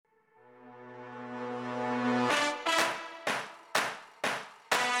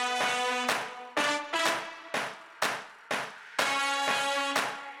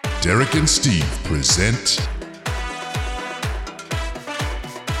Derek and Steve present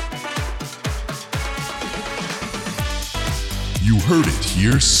You Heard It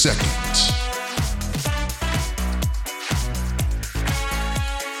Here Second.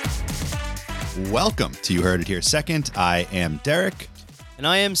 Welcome to You Heard It Here Second. I am Derek. And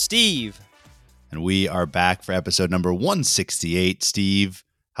I am Steve. And we are back for episode number 168. Steve,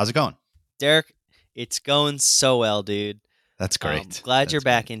 how's it going? Derek, it's going so well, dude. That's great. Glad you're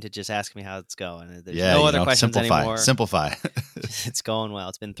back in to just ask me how it's going. There's Yeah, no other questions anymore. Simplify. It's going well.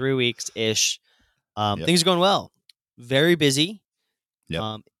 It's been 3 weeks-ish. Yep. Things are going well. Very busy.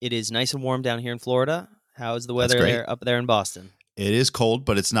 Yep. It is nice and warm down here in Florida. How is the weather great. there up there in Boston? It is cold,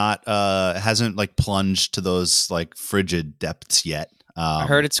 but it's not, hasn't like plunged to those like frigid depths yet. I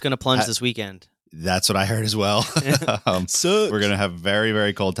heard it's going to plunge this weekend. That's what I heard as well. Sucks. We're going to have very,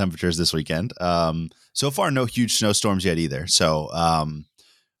 very cold temperatures this weekend. So far, no huge snowstorms yet either. So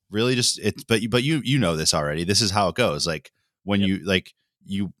really just it's but you know this already. This is how it goes. Like when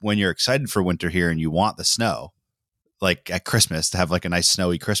when you're excited for winter here and you want the snow, like at Christmas to have like a nice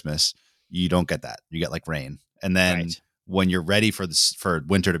snowy Christmas, you don't get that. You get like rain. And then when you're ready for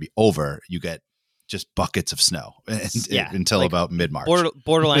winter to be over, you get just buckets of snow until like about mid-March.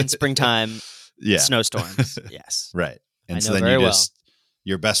 Borderline springtime snowstorms. Yes. Right. And I so know then very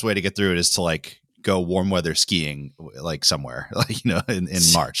your best way to get through it is to like go warm weather skiing like somewhere, like, you know, in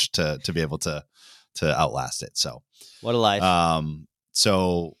March to be able to outlast it. So what a life.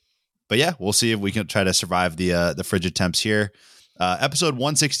 But yeah, we'll see if we can try to survive the frigid temps here. Episode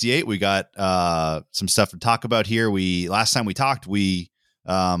 168, we got some stuff to talk about here. Last time we talked, we're in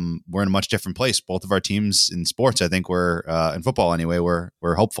a much different place. Both of our teams in sports, I think we're in football anyway,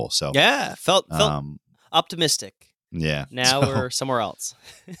 we're hopeful. So yeah, felt optimistic. Yeah. Now we're somewhere else.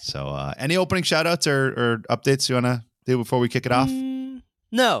 So any opening shout outs or updates you want to do before we kick it off?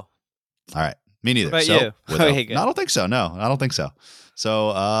 No. All right. Me neither. What about you? Okay, good. I don't think so. No, I don't think so.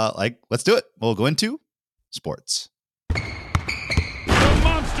 So let's do it. We'll go into sports. The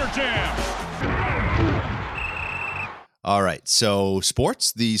Monster Jam. All right. So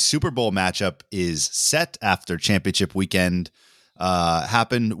sports, the Super Bowl matchup is set after championship weekend.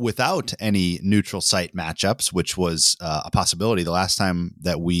 Happened without any neutral site matchups, which was a possibility. The last time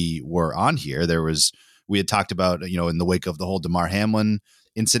that we were on here, we had talked about, you know, in the wake of the whole Damar Hamlin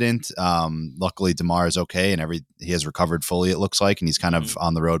incident. Luckily, Damar is okay and he has recovered fully, it looks like, and he's kind of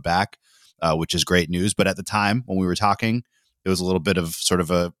on the road back, which is great news. But at the time when we were talking, it was a little bit of sort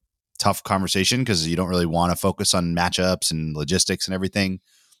of a tough conversation because you don't really want to focus on matchups and logistics and everything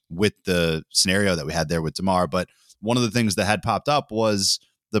with the scenario that we had there with Damar. But one of the things that had popped up was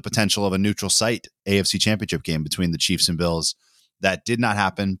the potential of a neutral site AFC Championship game between the Chiefs and Bills. That did not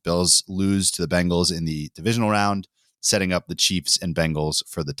happen. Bills lose to the Bengals in the divisional round, setting up the Chiefs and Bengals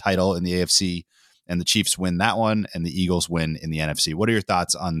for the title in the AFC. And the Chiefs win that one, and the Eagles win in the NFC. What are your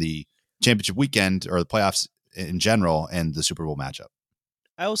thoughts on the championship weekend or the playoffs in general and the Super Bowl matchup?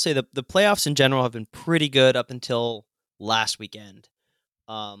 I will say the playoffs in general have been pretty good up until last weekend.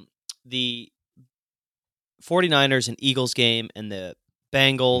 The 49ers and Eagles game and the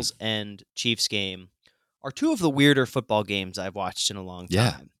Bengals and Chiefs game are two of the weirder football games I've watched in a long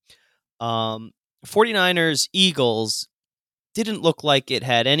time. 49ers Eagles didn't look like it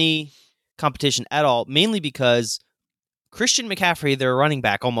had any competition at all, mainly because Christian McCaffrey, their running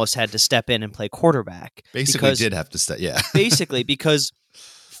back, almost had to step in and play quarterback. Did have to step, yeah. Basically, because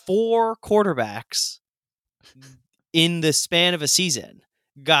 4 quarterbacks in the span of a season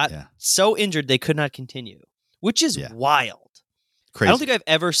got so injured they could not continue, which is wild. Crazy. I don't think I've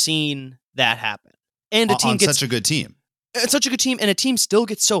ever seen that happen. And a team gets such a good team. It's such a good team, and a team still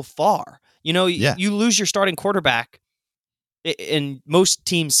gets so far. You know, you lose your starting quarterback, and most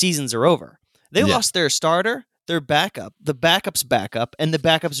teams' seasons are over. They lost their starter, their backup, the backup's backup, and the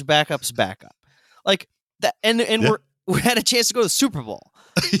backup's backup's backup. Like that, and we had a chance to go to the Super Bowl.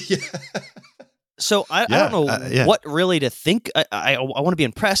 So I don't know what really to think. I want to be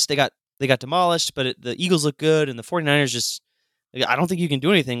impressed. They got demolished, but the Eagles look good, and the 49ers just. I don't think you can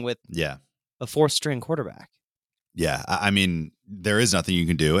do anything with a 4th string quarterback. Yeah, I mean, there is nothing you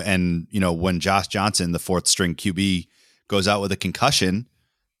can do. And, you know, when Josh Johnson, the 4th string QB, goes out with a concussion,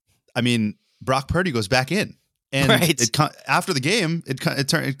 I mean, Brock Purdy goes back in. And after the game, it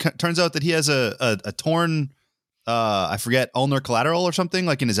turns out that he has a torn, I forget, ulnar collateral or something,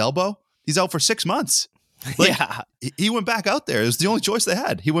 like in his elbow. He's out for 6 months. Like, he went back out there. It was the only choice they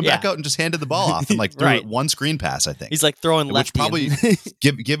had. He went back out and just handed the ball off and like threw it one screen pass, I think. He's like throwing lefty. Which probably,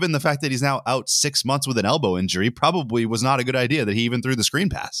 given the fact that he's now out 6 months with an elbow injury, probably was not a good idea that he even threw the screen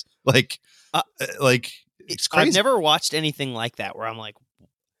pass. It's crazy. I've never watched anything like that where I'm like,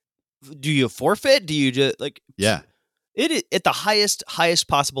 do you forfeit? Do you just like? Yeah. It is at the highest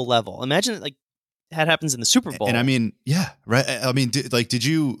possible level. Imagine it like that happens in the Super Bowl. And I mean, yeah, right. I mean, did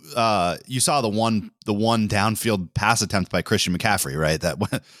you you saw the one downfield pass attempt by Christian McCaffrey, right? That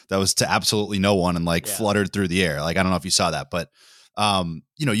was to absolutely no one and fluttered through the air. Like, I don't know if you saw that, but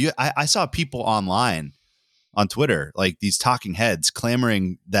I saw people online on Twitter, like these talking heads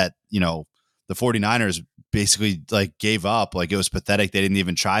clamoring that, the 49ers basically like gave up, like it was pathetic. They didn't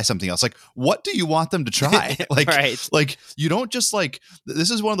even try something else. Like, what do you want them to try? Like, right. Like, you don't just like,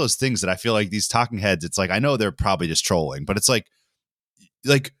 this is one of those things that I feel like these talking heads, it's like, I know they're probably just trolling, but it's like,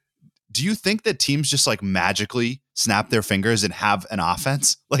 do you think that teams just like magically snap their fingers and have an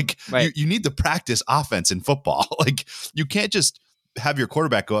offense? Like, right. you need to practice offense in football. Like, you can't just have your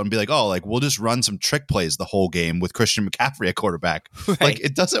quarterback go out and be like, oh, like we'll just run some trick plays the whole game with Christian McCaffrey at quarterback. Right. Like,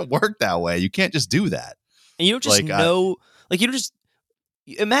 it doesn't work that way. You can't just do that. And you don't just know, you don't just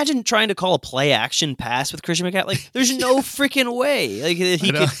imagine trying to call a play action pass with Christian McCaffrey. Like, there's no freaking way. Like,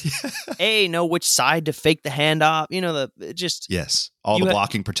 he could know which side to fake the handoff. Yes, all the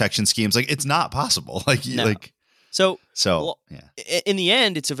blocking protection schemes. Like, it's not possible. Like, no. In the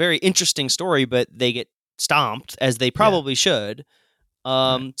end, it's a very interesting story, but they get stomped as they probably should.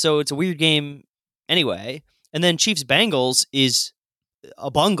 So it's a weird game anyway. And then Chiefs Bengals is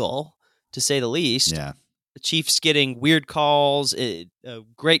a bungle, to say the least. Yeah. The Chiefs getting weird calls, a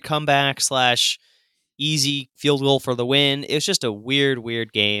great comeback / easy field goal for the win. It was just a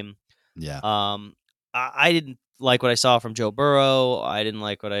weird game. Yeah. I didn't like what I saw from Joe Burrow. I didn't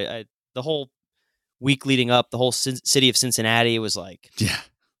like what the whole week leading up, the whole city of Cincinnati was like,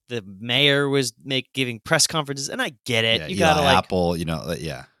 the mayor was giving press conferences, and I get it. You gotta Apple, you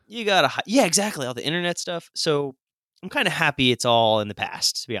gotta, exactly. All the internet stuff. So I'm kind of happy it's all in the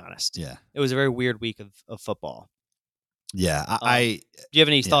past, to be honest. Yeah. It was a very weird week of football. Yeah. Do you have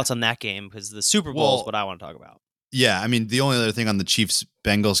any thoughts on that game? Because the Super Bowl is what I want to talk about. Yeah. I mean, the only other thing on the Chiefs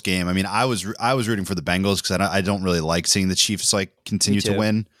Bengals game, I mean, I was rooting for the Bengals because I don't really like seeing the Chiefs like continue to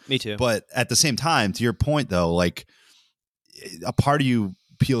win. Me too. But at the same time, to your point though, like a part of you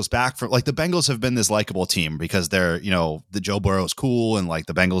peels back from, like, the Bengals have been this likable team because they're, the Joe Burrow's cool and like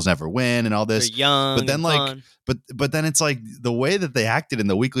the Bengals never win and all this. They're young, but then fun. But then it's like the way that they acted in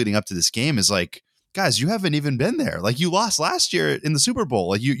the week leading up to this game is like, guys, you haven't even been there. Like, you lost last year in the Super Bowl.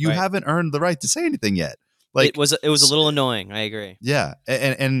 Like, you haven't earned the right to say anything yet. Like, it was a little annoying. I agree. Yeah.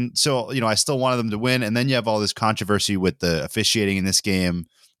 And so, I still wanted them to win. And then you have all this controversy with the officiating in this game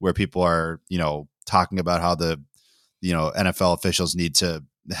where people are, talking about how the, NFL officials need to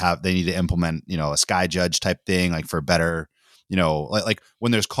implement, a sky judge type thing, like for better, like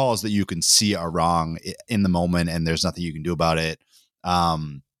when there's calls that you can see are wrong in the moment and there's nothing you can do about it.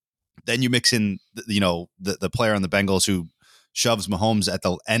 Then you mix in, the player on the Bengals who shoves Mahomes at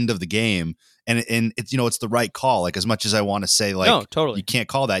the end of the game. And it's, it's the right call. Like, as much as I want to say, like, no, totally, you can't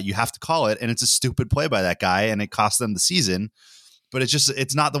call that, you have to call it. And it's a stupid play by that guy and it cost them the season. But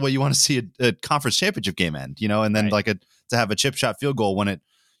it's not the way you want to see a conference championship game end, and then to have a chip shot field goal when it,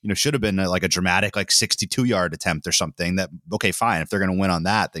 should have been like a dramatic, like 62-yard attempt or something that, okay, fine. If they're going to win on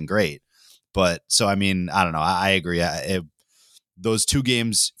that, then great. But so, I mean, I don't know. I agree. Those two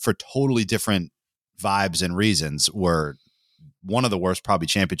games for totally different vibes and reasons were one of the worst probably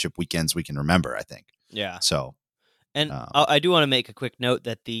championship weekends we can remember, I think. Yeah. So. And I do want to make a quick note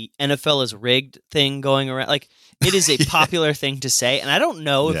that the NFL is rigged thing going around, like, it is a popular thing to say. And I don't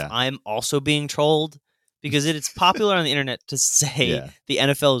know if I'm also being trolled, because it's popular on the internet to say the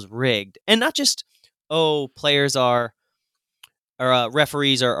NFL is rigged, and not just, players or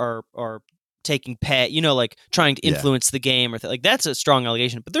referees are taking pay, like trying to influence the game, or like that's a strong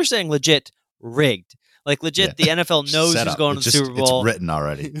allegation, but they're saying legit rigged. Like, legit, the NFL knows who's going to the Super Bowl. It's written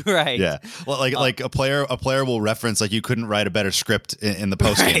already. Right. Yeah. Well, like a player will reference, like, you couldn't write a better script in the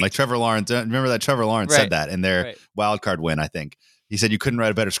post game. Like Trevor Lawrence. Remember that Trevor Lawrence said that in their wild card win, I think. He said you couldn't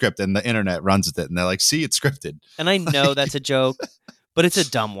write a better script, and the internet runs with it. And they're like, see, it's scripted. And I know that's a joke, but it's a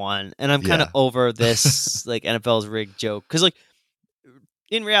dumb one. And I'm kind of over this, like, NFL's rigged joke. Because, like,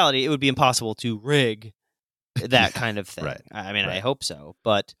 in reality, it would be impossible to rig that kind of thing. Right. I mean, I hope so.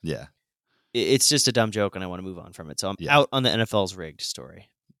 But yeah. It's just a dumb joke, and I want to move on from it. So I'm out on the NFL's rigged story.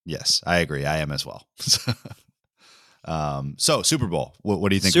 Yes, I agree. I am as well. So Super Bowl. What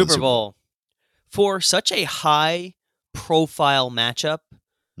do you think? Super Bowl, for such a high-profile matchup,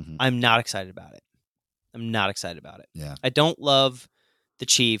 I'm not excited about it. Yeah, I don't love the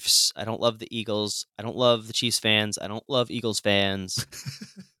Chiefs. I don't love the Eagles. I don't love the Chiefs fans. I don't love Eagles fans.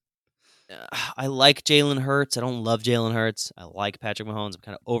 I like Jalen Hurts. I don't love Jalen Hurts. I like Patrick Mahomes. I'm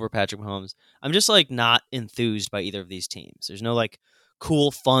kind of over Patrick Mahomes. I'm just, like, not enthused by either of these teams. There's no, like,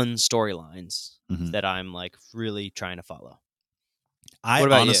 cool, fun storylines that I'm like really trying to follow. I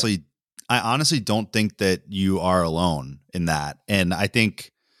honestly don't think that you are alone in that. And I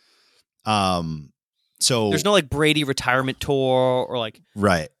think, so there's no like Brady retirement tour or like,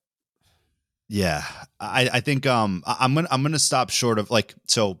 right. Yeah. I think, I'm going to stop short of like,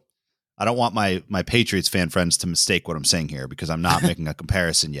 so I don't want my Patriots fan friends to mistake what I'm saying here because I'm not making a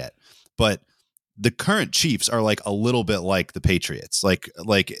comparison yet, but the current Chiefs are like a little bit like the Patriots,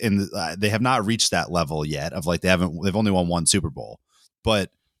 they have not reached that level yet of like, they've only won one Super Bowl,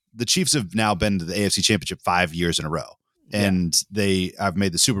 but the Chiefs have now been to the AFC Championship 5 years in a row. And they have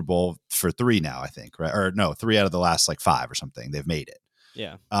made the Super Bowl for 3 now, I think, right? Or no, 3 out of the last like 5 or something. They've made it.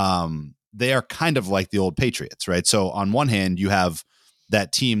 Yeah. They are kind of like the old Patriots, right? So on one hand, you have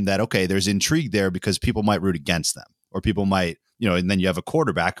that team that, okay, there's intrigue there because people might root against them, or people might, and then you have a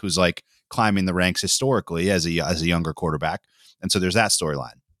quarterback who's like climbing the ranks historically as a younger quarterback. And so there's that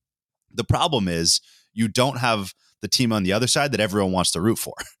storyline. The problem is you don't have the team on the other side that everyone wants to root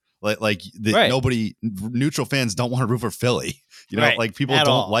for. Nobody, neutral fans don't want to root for Philly. Like people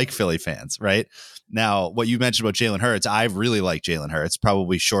don't like Philly fans, right? Now, what you mentioned about Jalen Hurts, I really like Jalen Hurts,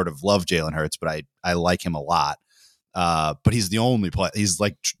 probably short of love Jalen Hurts, but I like him a lot. But he's the only he's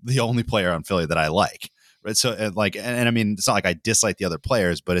like the only player on Philly that I like, right? So and I mean, it's not like I dislike the other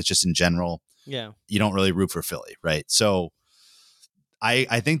players, but it's just in general, you don't really root for Philly, right? So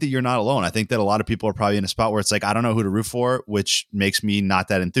I think that you're not alone. I think that a lot of people are probably in a spot where it's like, I don't know who to root for, which makes me not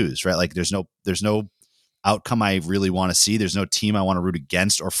that enthused, right? Like there's no outcome I really want to see. There's no team I want to root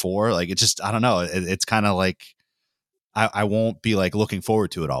against or for. Like, it's just, I don't know. It's kind of like, I won't be like looking forward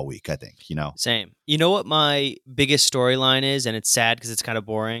to it all week, I think, Same. You know what my biggest storyline is, and it's sad because it's kind of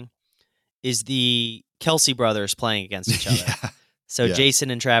boring, is the Kelce brothers playing against each other. So Jason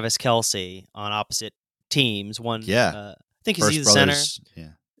and Travis Kelce on opposite teams. One, I think he's either center,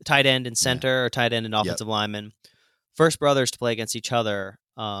 tight end and center, or tight end and offensive lineman. First brothers to play against each other.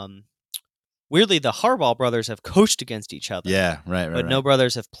 Weirdly, the Harbaugh brothers have coached against each other. Yeah, right. But no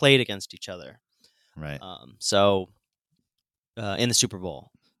brothers have played against each other. Right. In the Super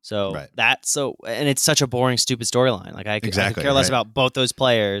Bowl. So and it's such a boring, stupid storyline. Like I could care less about both those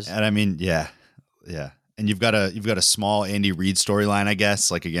players. And I mean, yeah. And you've got a small Andy Reid storyline, I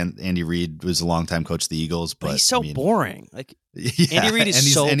guess. Like again, Andy Reid was a longtime coach of the Eagles, but he's so boring. Like Andy Reid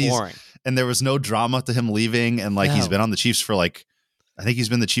is so boring. And there was no drama to him leaving, and like he's been on the Chiefs for like, I think he's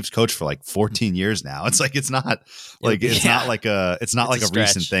been the Chiefs coach for like 14 years now. It's like it's not like a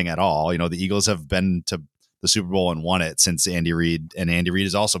recent thing at all. The Eagles have been to the Super Bowl and won it since Andy Reid, and Andy Reid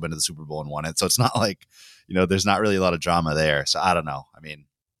has also been to the Super Bowl and won it. So it's not like, there's not really a lot of drama there. So I don't know. I mean,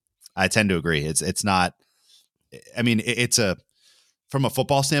 I tend to agree. It's not. I mean, it's from a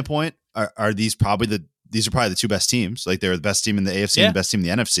football standpoint, these are probably the 2 best teams. Like they're the best team in the AFC and the best team in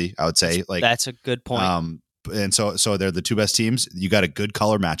the NFC, I would say. Like that's a good point. And so they're the 2 best teams. You got a good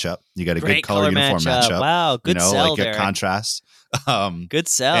color matchup. You got a good color uniform matchup. Wow, good sell, like a contrast. Good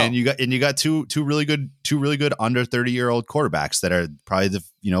sell. And you got two really good under 30-year-old quarterbacks that are probably the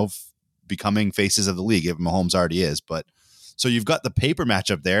becoming faces of the league. If Mahomes already is, but so you've got the paper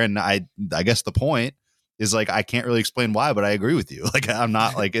matchup there, and I guess the point is like I can't really explain why, but I agree with you. Like I'm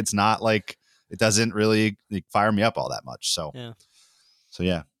not like it's not like it doesn't really fire me up all that much. So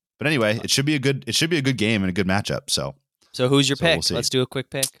yeah. But anyway, it should be a good game and a good matchup. So who's your pick? Let's do a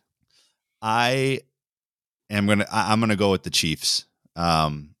quick pick. I'm gonna go with the Chiefs. I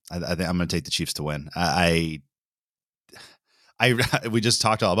think I'm gonna take the Chiefs to win. We just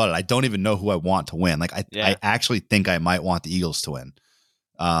talked all about it. I don't even know who I want to win. Like I actually think I might want the Eagles to win.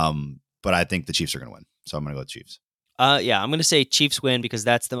 But I think the Chiefs are gonna win. So I'm gonna go with Chiefs. I'm gonna say Chiefs win because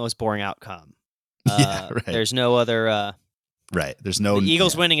that's the most boring outcome. There's no other. Right. There's no the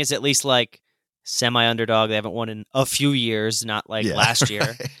Eagles winning is at least like semi-underdog. They haven't won in a few years, not like last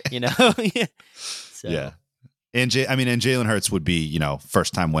year. So. Yeah. And Jalen Hurts would be,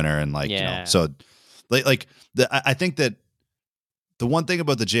 first time winner and so I think that the one thing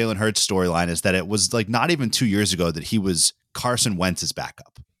about the Jalen Hurts storyline is that it was like not even 2 years ago that he was Carson Wentz's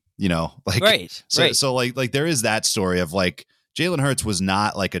backup. Right. So like there is that story of like Jalen Hurts was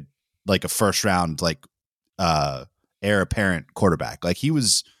not like a first round heir apparent quarterback. Like he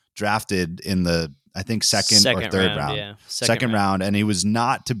was drafted in the I think second or third round. Yeah. Second round, and he was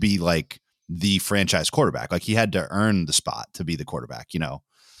not to be like the franchise quarterback. Like he had to earn the spot to be the quarterback,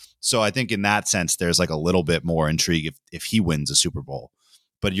 So I think in that sense, there's like a little bit more intrigue if he wins a Super Bowl.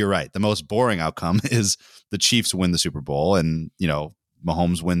 But you're right. The most boring outcome is the Chiefs win the Super Bowl and,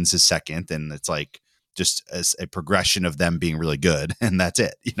 Mahomes wins his second. And it's like just as a progression of them being really good. And that's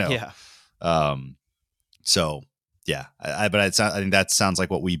it, Yeah. So Yeah, I think that sounds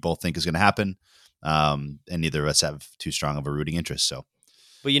like what we both think is going to happen. And neither of us have too strong of a rooting interest. So,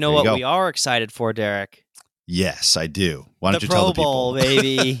 but you know what we are excited for, Derek? Yes, I do. Why don't you tell the people? The Pro Bowl,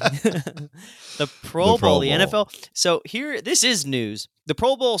 baby. The Pro Bowl, the NFL. So here, this is news. The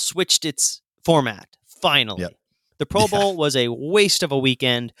Pro Bowl switched its format, finally. Yep. The Pro Bowl was a waste of a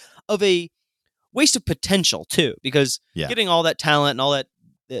weekend, of a waste of potential, too, because getting all that talent and all that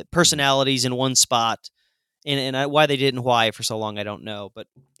personalities in one spot, and why they did and why for so long, I don't know. But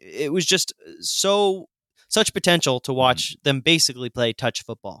it was just such potential to watch them basically play touch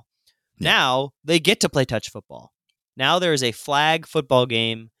football. Now they get to play touch football. Now there is a flag football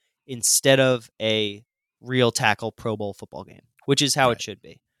game instead of a real tackle Pro Bowl football game, which is how it should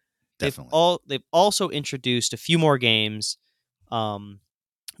be. Definitely. They've also introduced a few more games.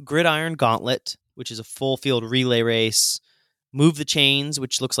 Gridiron Gauntlet, which is a full field relay race. Move the Chains,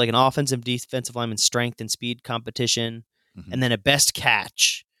 which looks like an offensive defensive lineman strength and speed competition. And then a best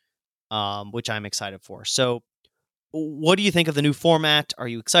catch, which I'm excited for. So what do you think of the new format? Are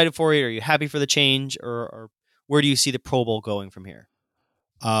you excited for it? Are you happy for the change? Or where do you see the Pro Bowl going from here?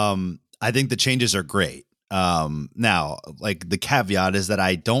 I think the changes are great. Now, like the caveat is that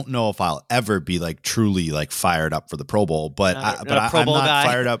I don't know if I'll ever be like truly like fired up for the Pro Bowl, but I'm not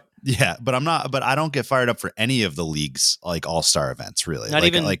fired up. Yeah, but I'm not. But I don't get fired up for any of the league's like all-star events, really. Not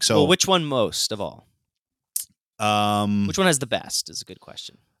even like so. Well, which one most of all? Which one has the best? Is a good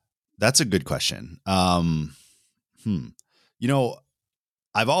question. That's a good question. You know,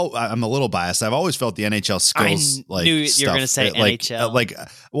 I'm a little biased. I've always felt the NHL skills. I knew you were going to say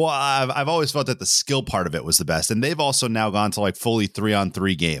NHL. I've always felt that the skill part of it was the best, and they've also now gone to like fully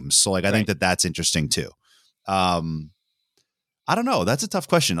 3-on-3 games. So like, I think that's interesting too. I don't know. That's a tough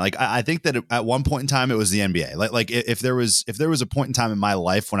question. Like, I think that at one point in time it was the NBA. Like if there was a point in time in my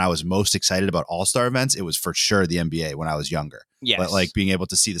life when I was most excited about all-star events, it was for sure the NBA when I was younger. Yes. But like being able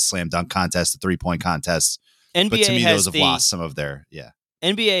to see the slam dunk contest, the 3-point contest. NBA but to me, those have lost some of their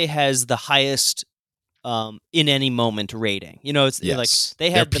NBA has the highest in any moment rating. You know, it's like they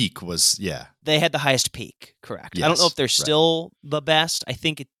had their peak was they had the highest peak. Correct. Yes, I don't know if they're still the best. I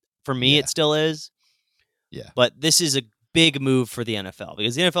think for me it still is. Yeah. But this is a big move for the NFL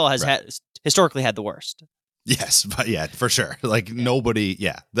because the NFL has historically had the worst. Yes, but for sure. Like nobody.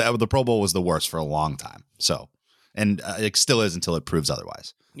 Yeah, the Pro Bowl was the worst for a long time. So, and it still is until it proves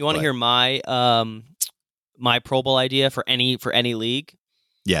otherwise. You want to hear my my Pro Bowl idea for any league?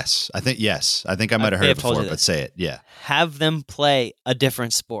 Yes, I think I might have heard it before, but say it. Yeah. Have them play a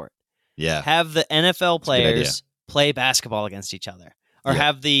different sport. Yeah. Have the NFL players play basketball against each other, or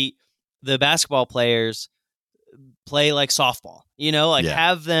have the basketball players play like softball. You know, like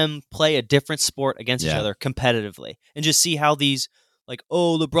have them play a different sport against each other competitively, and just see how these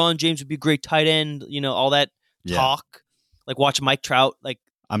LeBron James would be a great tight end. You know, all that talk. Like watch Mike Trout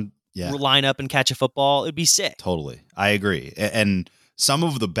line up and catch a football. It'd be sick. Totally, I agree, and. Some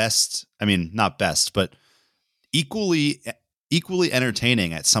of the best, I mean, not best, but equally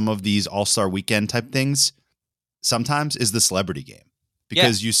entertaining at some of these all-star weekend type things sometimes is the celebrity game.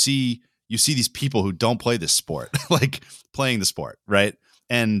 Because you see these people who don't play this sport, like playing the sport, right?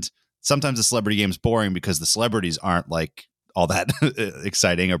 And sometimes the celebrity game is boring because the celebrities aren't like all that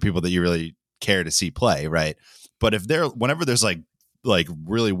exciting or people that you really care to see play, right? But whenever there's like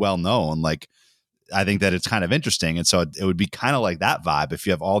really well known, like I think that it's kind of interesting. And so it would be kind of like that vibe if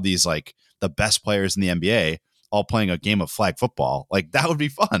you have all these like the best players in the NBA all playing a game of flag football. Like that would be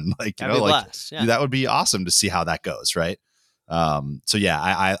fun. Like, that would be awesome to see how that goes. Right. So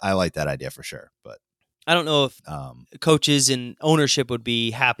I like that idea for sure. But I don't know if coaches and ownership would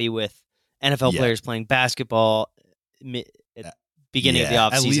be happy with NFL players playing basketball at beginning of the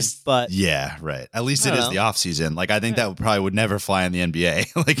offseason. Least, but at least it is the offseason. Like I think that would never fly in the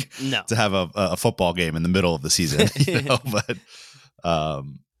NBA. Like to have a football game in the middle of the season. You know?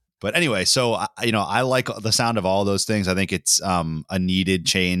 But anyway, so I like the sound of all those things. I think it's a needed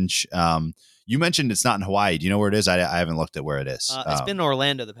change. You mentioned it's not in Hawaii. Do you know where it is? I haven't looked at where it is. It's been in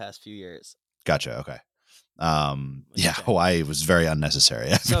Orlando the past few years. Gotcha. Okay. Hawaii was very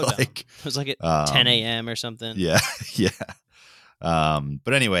unnecessary. I feel like it was like at 10 a.m. or something. Yeah.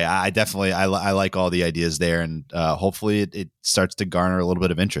 But anyway, I definitely I like all the ideas there, and hopefully it starts to garner a little bit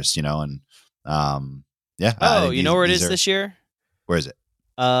of interest, and you know where it is this year? Where is it?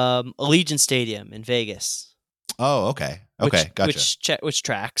 Allegiant Stadium in Vegas. Oh, okay, gotcha. Which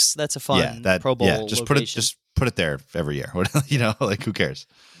tracks? That's a fun Pro Bowl. Yeah, just put it there every year. Like who cares?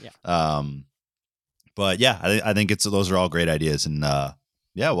 Yeah. But I think those are all great ideas, and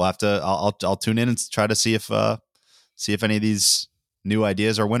we'll have to. I'll tune in and try to see if any of these new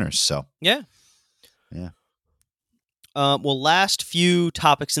ideas are winners. So yeah. Well, last few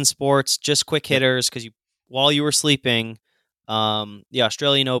topics in sports, just quick hitters, because while you were sleeping, the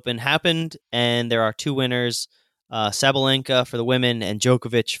Australian Open happened, and there are two winners, Sabalenka for the women and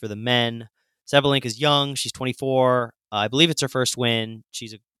Djokovic for the men. Sabalenka's young. She's 24. I believe it's her first win.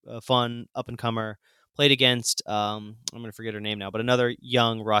 She's a fun up-and-comer. Played against, I'm going to forget her name now, but another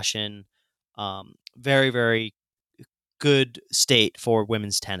young Russian. Very, very good state for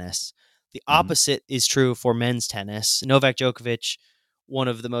women's tennis. The opposite is true for men's tennis. Novak Djokovic, one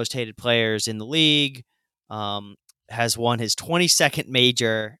of the most hated players in the league, has won his 22nd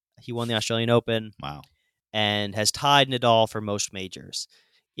major. He won the Australian Open. Wow. And has tied Nadal for most majors.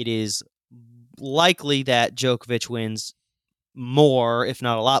 It is likely that Djokovic wins more, if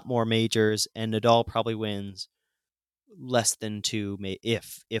not a lot more majors, and Nadal probably wins less than two,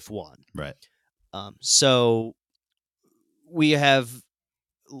 if one. Right. So we have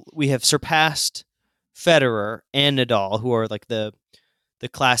surpassed Federer and Nadal, who are like the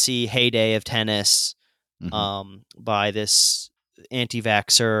classy heyday of tennis, by this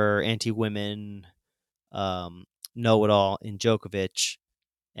anti-vaxxer, anti-women, know-it-all in Djokovic,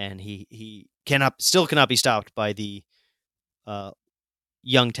 and he still cannot be stopped by the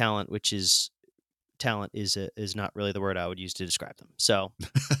young talent, which is talent is not really the word I would use to describe them. So,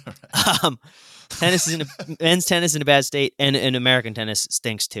 men's tennis in a bad state, and American tennis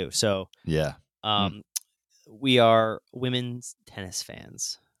stinks too. So yeah, we are women's tennis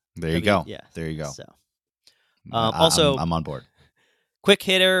fans. There you go. Yeah, there you go. So, also, I'm on board. Quick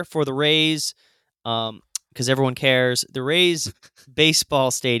hitter for the Rays, because everyone cares. The Rays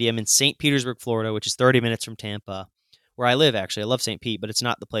baseball stadium in St. Petersburg, Florida, which is 30 minutes from Tampa, where I live. Actually, I love St. Pete, but it's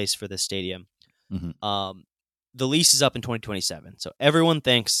not the place for this stadium. The lease is up in 2027, so everyone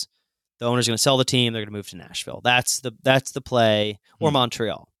thinks the owner's going to sell the team. They're going to move to Nashville. That's the play, or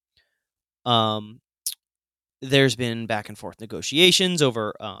Montreal. There's been back and forth negotiations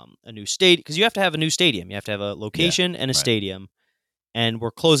over a new state, because you have to have a new stadium. You have to have a location and a stadium, and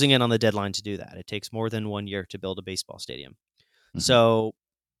we're closing in on the deadline to do that. It takes more than 1 year to build a baseball stadium. So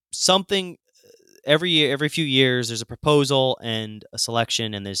something every few years, there's a proposal and a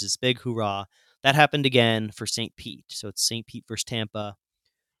selection, and there's this big hoorah. That happened again for St. Pete. So it's St. Pete versus Tampa.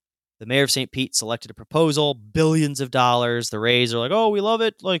 The mayor of St. Pete selected a proposal, billions of dollars. The Rays are like, oh, we love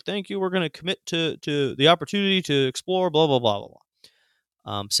it. Like, thank you. We're going to commit to the opportunity to explore, blah, blah, blah, blah,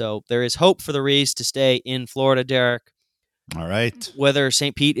 blah. So there is hope for the Rays to stay in Florida, Derek. All right. Whether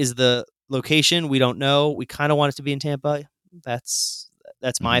St. Pete is the location, we don't know. We kind of want it to be in Tampa. That's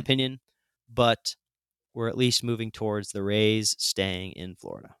my opinion. But we're at least moving towards the Rays staying in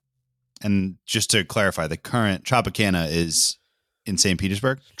Florida. And just to clarify, the current Tropicana is in St.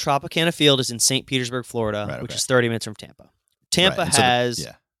 Petersburg? Tropicana Field is in St. Petersburg, Florida, which is 30 minutes from Tampa. Tampa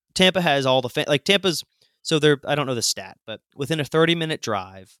has all the Tampa's, so they're, I don't know the stat, but within a 30-minute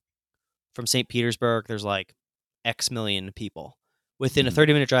drive from St. Petersburg, there's like X million people. Within a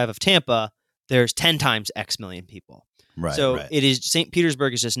 30-minute drive of Tampa, there's 10 times X million people. Right. So it is, St.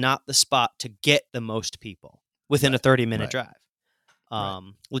 Petersburg is just not the spot to get the most people within a 30-minute drive.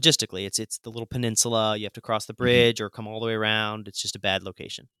 Logistically, it's the little peninsula. You have to cross the bridge or come all the way around. It's just a bad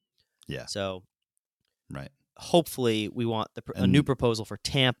location. Yeah. So, hopefully, we want a new proposal for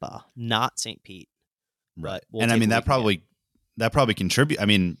Tampa, not St. Pete. Right. And I mean, that probably contribute. I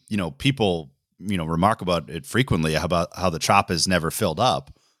mean, people, remark about it frequently about how the Trop is never filled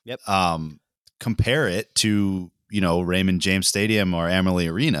up. Yep. Compare it to, Raymond James Stadium or Amalie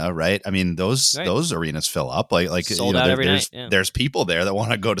Arena, right? I mean, those arenas fill up like sold out every night. Yeah. There's people there that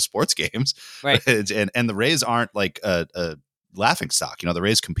want to go to sports games, right? and the Rays aren't like a laughing stock. The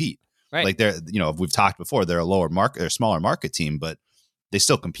Rays compete, right? Like they're, we've talked before, they're they're a smaller market team, but they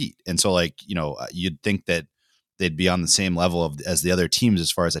still compete. And so, you'd think that they'd be on the same level as the other teams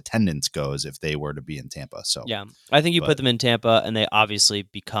as far as attendance goes if they were to be in Tampa. So yeah, I think put them in Tampa, and they obviously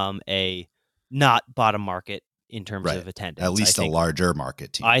become a not bottom market in terms of attendance. At least a larger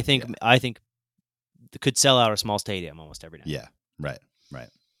market team. I think they could sell out a small stadium almost every night. Yeah, right.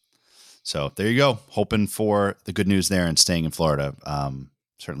 So there you go. Hoping for the good news there and staying in Florida.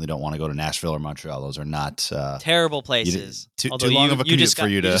 Certainly don't want to go to Nashville or Montreal. Those are not terrible places. Too long of a commute for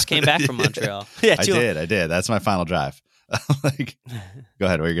you to. You just came back from Montreal. I did. That's my final drive. Go ahead.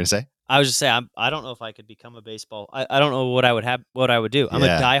 What were you going to say? I was just saying, I don't know if I could become a baseball. I don't know what I would do. I'm a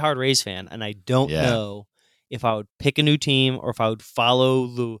diehard Rays fan, and I don't know if I would pick a new team or if I would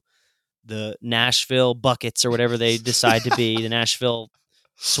follow the Nashville Buckets or whatever they decide to be, the Nashville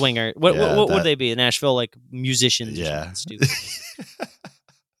Swinger. What would they be? The Nashville musicians? Yeah. Stupid.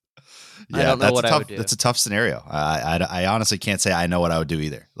 I don't know what I would do. That's a tough scenario. I honestly can't say I know what I would do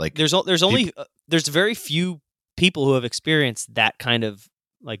either. Like there's very few people who have experienced that kind of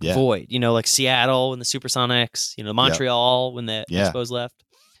like void, you know, like Seattle when the Supersonics, you know, Montreal when the Expos left.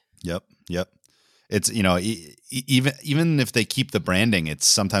 Yep. It's, you know, even if they keep the branding, it's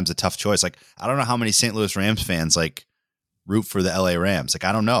sometimes a tough choice. Like, I don't know how many St. Louis Rams fans like root for the LA Rams. Like,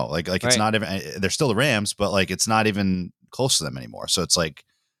 I don't know. Like it's not even, they're still the Rams, but like it's not even close to them anymore. So it's like,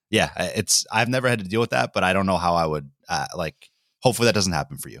 I've never had to deal with that, but I don't know how I would hopefully that doesn't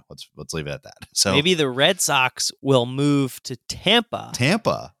happen for you. Let's leave it at that. So maybe the Red Sox will move to Tampa.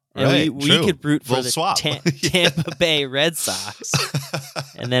 And right? we could root for the Tampa Bay Red Sox,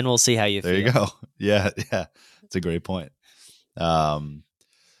 and then we'll see how you feel. There you go. Yeah, it's a great point. So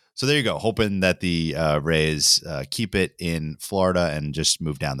there you go. Hoping that the Rays keep it in Florida and just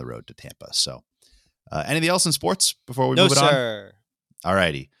move down the road to Tampa. So anything else in sports before we move it on? No, sir. All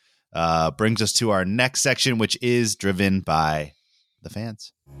righty. Brings us to our next section, which is driven by the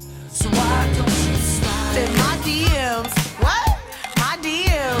fans. So why don't you slide in my DMs? What? My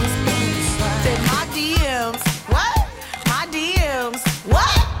DMs. In my DMs. What? My DMs.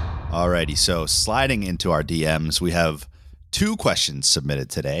 What? Alrighty, so sliding into our DMs, we have 2 questions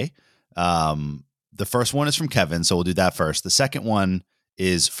submitted today. The first one is from Kevin, so we'll do that first. The second one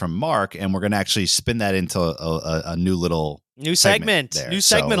is from Mark, and we're going to actually spin that into a new little segment. New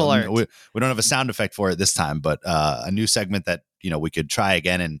segment alert. We don't have a sound effect for it this time, but a new segment that, you know, we could try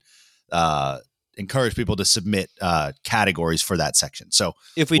again and encourage people to submit categories for that section. So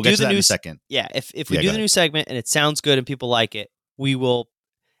if we do the new second, if we do the new segment and it sounds good and people like it, we will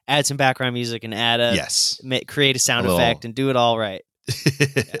add some background music and create a sound effect and do it all right.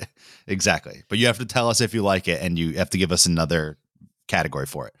 Exactly. But you have to tell us if you like it, and you have to give us another category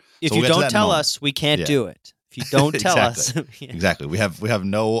for it. If you don't tell us, we can't do it. If you don't tell us. Exactly. We have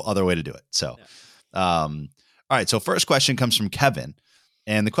no other way to do it. So, all right. So first question comes from Kevin.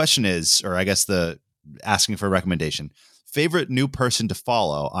 And the question is, or I guess asking for a recommendation, favorite new person to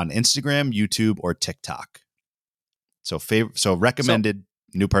follow on Instagram, YouTube, or TikTok. So recommended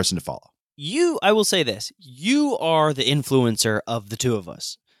new person to follow. I will say this, you are the influencer of the two of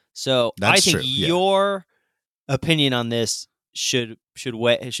us. So That's I think true, yeah. your opinion on this should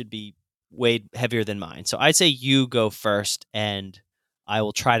be weighed heavier than mine. So I'd say you go first, and I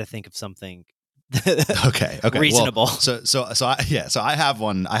will try to think of something okay reasonable. Well, so I have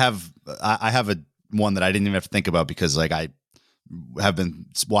one. I have one that I didn't even have to think about because like I have been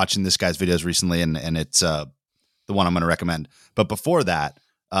watching this guy's videos recently, and it's the one I'm going to recommend. But before that,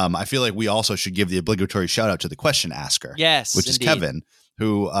 I feel like we also should give the obligatory shout out to the question asker. Yes, which indeed. is Kevin,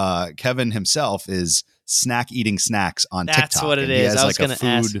 who Kevin himself is snack eating snacks on TikTok. That's what it is. I was going to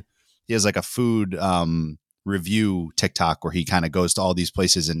ask. He has like a food review TikTok where he kind of goes to all these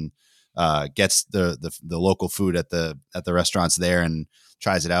places and gets the local food at the restaurants there and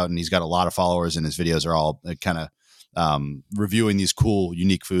tries it out. And he's got a lot of followers, and his videos are all kind of reviewing these cool,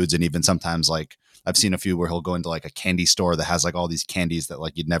 unique foods. And even sometimes like I've seen a few where he'll go into like a candy store that has like all these candies that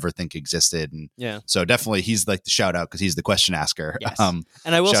like you'd never think existed. And so definitely he's like the shout out because he's the question asker. Yes. And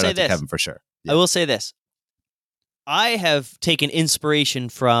I will say this, Kevin, for sure. Yeah. I will say this. I have taken inspiration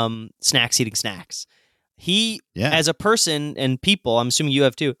from Snacks Eating Snacks. He, as a person, and people, I'm assuming you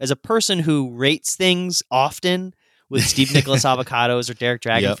have too, as a person who rates things often with Steve Nicholas avocados or Derek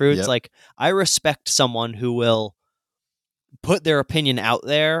Dragon fruits, like I respect someone who will put their opinion out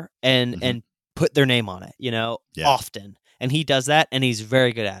there and put their name on it, often. And he does that, and he's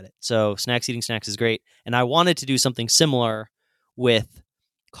very good at it. So Snacks Eating Snacks is great. And I wanted to do something similar with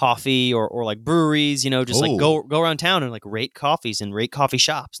coffee or like breweries, like go around town and like rate coffees and rate coffee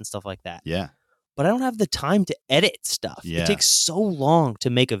shops and stuff like that. Yeah. But I don't have the time to edit stuff. Yeah. It takes so long to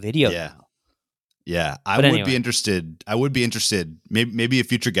make a video now. Yeah. I would be interested. Maybe a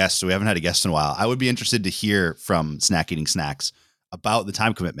future guest. So we haven't had a guest in a while. I would be interested to hear from Snack Eating Snacks about the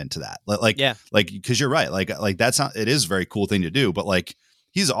time commitment to that. Because you're right. Like that's not, it is a very cool thing to do, but like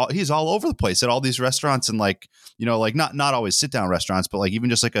he's all over the place at all these restaurants and like, like not always sit down restaurants, but like even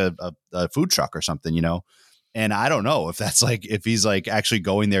just like a food truck or something, And I don't know if that's like, if he's like actually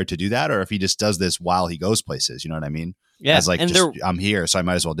going there to do that, or if he just does this while he goes places, you know what I mean? Yeah. As like, I'm here, so I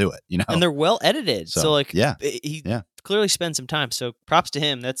might as well do it, And they're well edited. So like, he clearly spends some time. So props to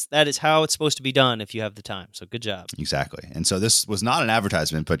him. That is how it's supposed to be done if you have the time. So good job. Exactly. And so this was not an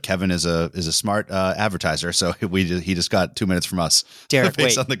advertisement, but Kevin is a smart advertiser. So he just got 2 minutes from us. Derek,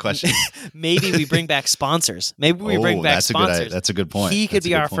 based on the question. Maybe we bring back sponsors. Maybe we bring back sponsors. That's a good point. He could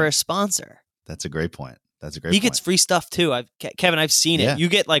be our first sponsor. That's a great point. He gets free stuff too. Kevin, I've seen it. You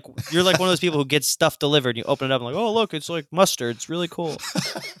get you're like one of those people who gets stuff delivered. You open it up and like, oh look, it's like mustard. It's really cool.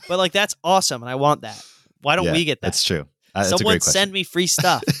 But like that's awesome, and I want that. Why don't we get that? That's true. Someone send me free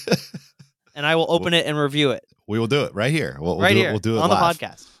stuff, and I will open it and review it. We will do it right here. We'll right do here it. We'll do it on live. the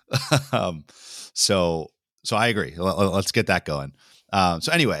podcast. So I agree. Let's get that going.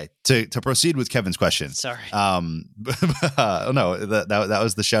 So anyway, to proceed with Kevin's question. Sorry. No, that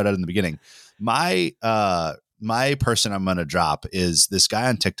was the shout out in the beginning. My person I'm going to drop is this guy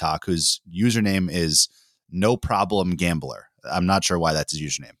on TikTok whose username is No Problem Gambler. I'm not sure why that's his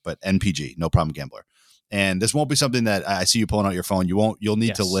username, but NPG, No Problem Gambler. And this won't be something that I see you pulling out your phone. You'll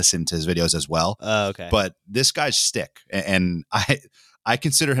need to listen to his videos as well. Okay. But this guy's shtick, and I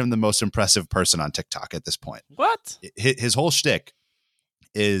consider him the most impressive person on TikTok at this point. What? His whole shtick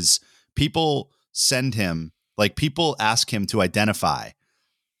is people send him, like, people ask him to identify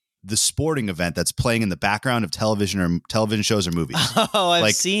the sporting event that's playing in the background of television shows or movies. Oh,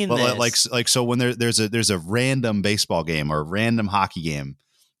 I've seen this. Like so when there's a random baseball game or a random hockey game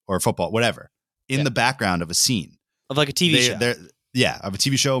or football, whatever, in the background of a scene of like a TV show. Of a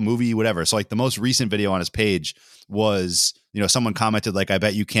TV show, movie, whatever. So like the most recent video on his page was, someone commented like, I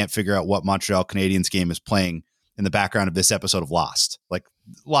bet you can't figure out what Montreal Canadiens game is playing in the background of this episode of Lost. Like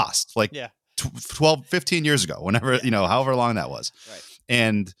 12, 15 years ago, whenever, however long that was. Right.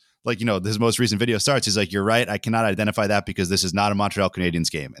 And like, his most recent video starts, he's like, you're right, I cannot identify that because this is not a Montreal Canadiens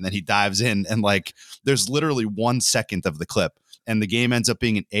game. And then he dives in and like, there's literally 1 second of the clip. And the game ends up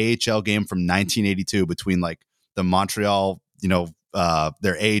being an AHL game from 1982 between like the Montreal,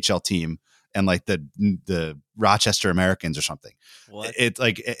 their AHL team and like the Rochester Americans or something. What? It's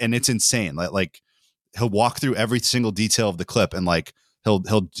like, and it's insane. Like he'll walk through every single detail of the clip and like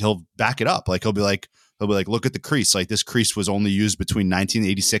he'll back it up. Like he'll be like, look at the crease. Like this crease was only used between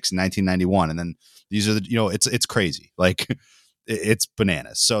 1986 and 1991. And then these are it's crazy. Like it's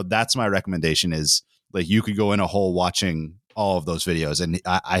bananas. So that's my recommendation is like, you could go in a hole watching all of those videos. And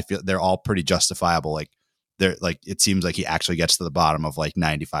I feel they're all pretty justifiable. Like they're like, it seems like he actually gets to the bottom of like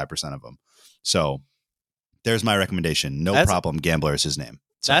 95% of them. So there's my recommendation. No Problem Gambler is his name.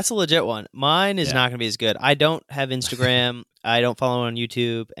 So, that's a legit one. Mine is not going to be as good. I don't have Instagram. I don't follow on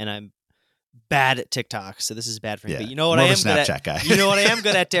YouTube, and I'm bad at TikTok, so this is bad for me. But you know what I am good at? Guy. You know what I am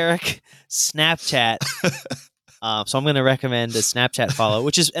good at, Derek? Snapchat. So I'm going to recommend a Snapchat follow,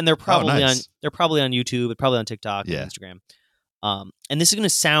 and they're probably on YouTube, they're probably on TikTok and Instagram. And this is going to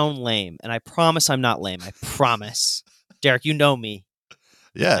sound lame, and I promise I'm not lame. I promise. Derek, you know me.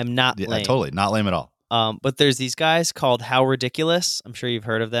 Yeah. I'm not lame. Totally. Not lame at all. But there's these guys called How Ridiculous. I'm sure you've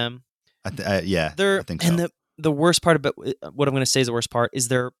heard of them. I think so. And the worst part about what I'm going to say is the worst part is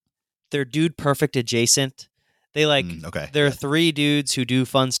they're Dude Perfect adjacent. They there are 3 dudes who do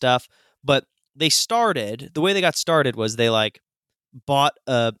fun stuff, but the way they got started was they like bought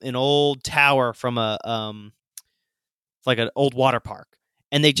an old tower from like an old water park,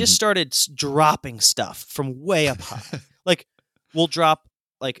 and they just started dropping stuff from way up high. Like we'll drop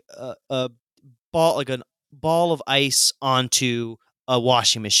like a ball of ice onto a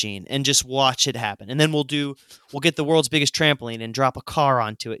washing machine and just watch it happen. And then we'll get the world's biggest trampoline and drop a car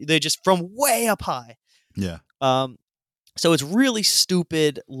onto it. They just from way up high. Yeah. So it's really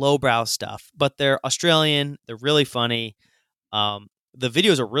stupid, lowbrow stuff, but they're Australian. They're really funny. The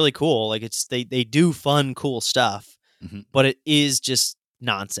videos are really cool. Like they do fun, cool stuff, but it is just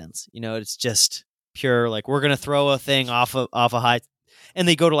nonsense. It's just pure, like, we're going to throw a thing off a high, and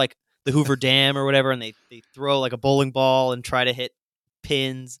they go to like the Hoover Dam or whatever, and they throw like a bowling ball and try to hit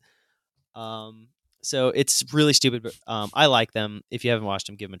pins. So it's really stupid, but I like them. If you haven't watched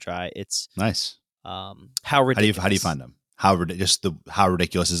them, give them a try. It's nice. How ridiculous. How do you find them? How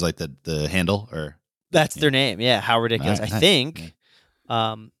ridiculous is like the handle, or that's their name? Yeah, How Ridiculous. Right, I think.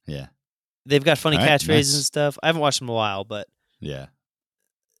 Yeah. They've got funny catchphrases and stuff. I haven't watched them in a while, but yeah.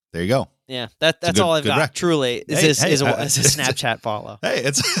 There you go. Yeah, that's all I've got. Record. Truly, is a Snapchat follow. Hey,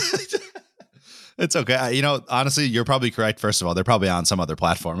 it's okay. Honestly, you're probably correct. First of all, they're probably on some other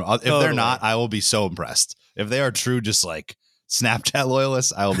platform. If they're not, I will be so impressed. If they are true, just like Snapchat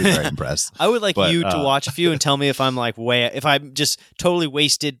loyalists, I will be very impressed. I would like you to watch a few and tell me if I'm like if I'm just totally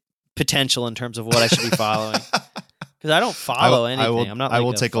wasted potential in terms of what I should be following. Because I don't follow anything. I'm not. I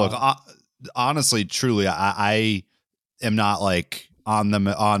will take a look. Honestly, truly, I am not like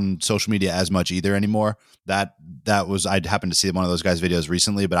on social media as much either anymore. That was, I happened to see one of those guys' videos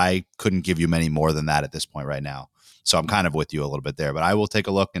recently, but I couldn't give you many more than that at this point right now. So I'm kind of with you a little bit there, but I will take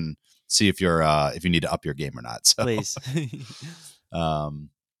a look and see if you need to up your game or not. So please.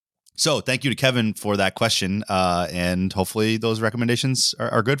 So thank you to Kevin for that question. And hopefully those recommendations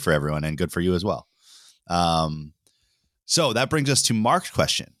are good for everyone and good for you as well. So that brings us to Mark's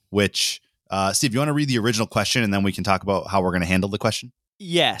question, which, Steve, you want to read the original question and then we can talk about how we're going to handle the question?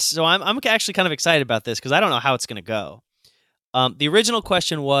 Yes. So I'm actually kind of excited about this because I don't know how it's going to go. The original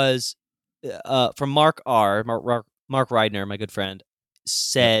question was, from Mark Reidner, my good friend,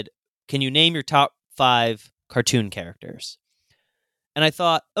 said, "Can you name your top 5 cartoon characters?" And I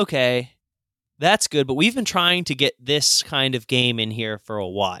thought, okay, that's good, but we've been trying to get this kind of game in here for a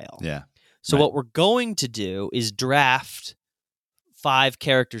while. Yeah. So Right. what we're going to do is draft 5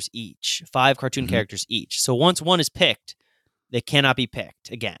 characters each, 5 cartoon Mhm. characters each. So once one is picked, they cannot be picked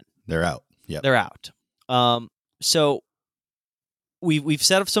again. They're out. Yep. They're out. So we've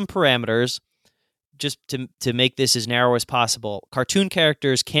set up some parameters just to make this as narrow as possible. Cartoon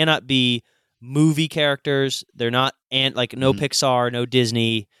characters cannot be movie characters. They're not like no Mhm. Pixar, no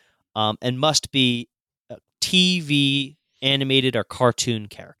Disney, and must be a TV, animated, or cartoon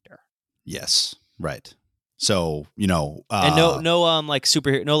character. Yes. Right. So, And no like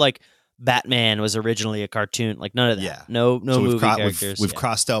superhero, no like Batman was originally a cartoon, like none of that. Yeah. No so movie characters. We've Yeah.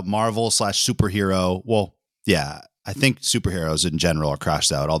 crossed out Marvel/superhero. Well, yeah, I think superheroes in general are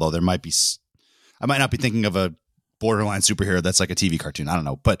crossed out, although there might be, I might not be thinking of a borderline superhero that's like a TV cartoon. I don't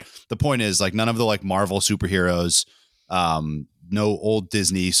know. But the point is, like, none of the like Marvel superheroes, no old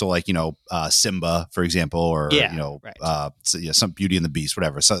Disney. So like, Simba, for example, or, right. Some Beauty and the Beast,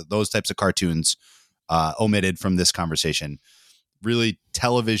 whatever. So those types of cartoons omitted from this conversation. Really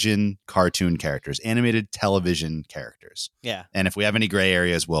television cartoon characters, animated television characters. Yeah. And if we have any gray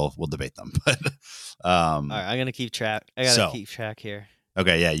areas, we'll debate them. But All right, I'm gonna keep track. I gotta keep track here.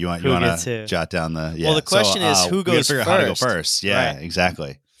 okay, yeah, you want gets to who? jot down the Well, the question is who we gotta goes figure out how to go first. first. Yeah, Right.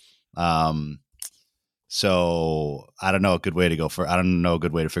 exactly. So I don't know a good way to go for. I don't know a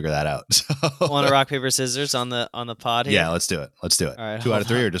good way to figure that out. So, Want to rock paper scissors on the pod here? yeah, let's do it. Let's do it. All right, 2 out of hold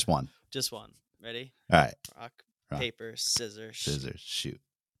 3 on. or just one. Just one. Ready? All right, Rock, Rock, paper, scissors. scissors, shoot.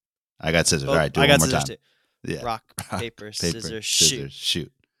 I got scissors. Oh, All right, do I it got one more scissors time. too. Yeah. Rock, paper, scissors, shoot.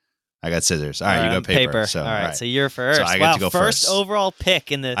 shoot. I got scissors. All right, you got paper. So, all right, so you're first. So I get wow, to go first first. overall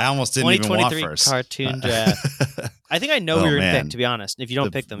pick in the I almost didn't even want 2023 first. cartoon draft. I think I know who Oh, you're going to man. pick, to be honest. If you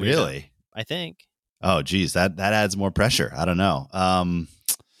don't pick them, you're done. really? I think. Oh, geez, that adds more pressure. I don't know.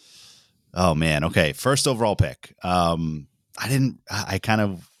 Oh man. Okay, first overall pick. I don't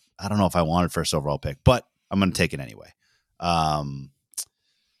know if I wanted first overall pick, but I'm gonna take it anyway. I'm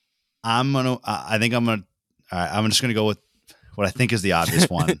just gonna go with what I think is the obvious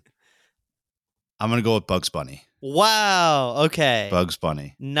one. I'm gonna go with Bugs Bunny. Wow. Okay. Bugs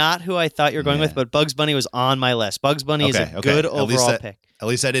Bunny. Not who I thought you were going with, Yeah. but Bugs Bunny was on my list. Bugs Bunny is a Okay, good at least overall pick. At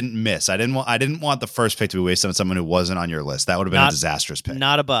least I didn't miss. I didn't want the first pick to be wasted on someone who wasn't on your list. That would have been a Not- disastrous pick.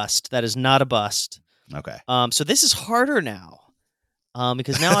 Not a bust. That is not a bust. Okay. So this is harder now.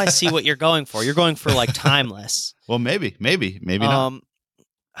 Because now I see what you're going for. You're going for like timeless. Well, maybe not.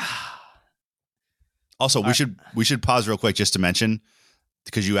 Also, All we should pause real quick just to mention,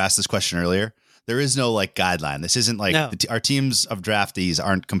 because you asked this question earlier. There is no like guideline. This isn't like No. our teams of draftees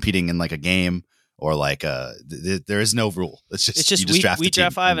aren't competing in like a game or like there is no rule. It's just you just draft we a team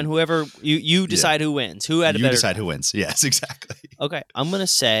draft 5 and whoever you decide who wins. Who had a you better decide who wins. Yes, exactly. Okay, I'm gonna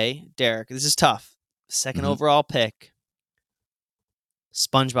say, Derek, this is tough. 2nd Mhm. overall pick,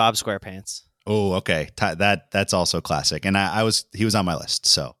 SpongeBob SquarePants. Oh, okay. That's also classic, and he was on my list.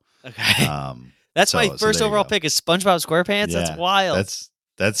 So Okay, that's that's my first there you overall go. pick is SpongeBob SquarePants. That's Yeah, wild.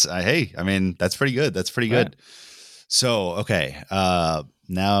 That's hey, I mean, that's pretty good. That's pretty Right. good. So, okay.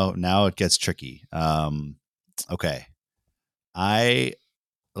 Now it gets tricky. Okay.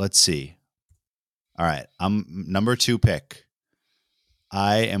 Let's see. All right. I'm number 2 pick.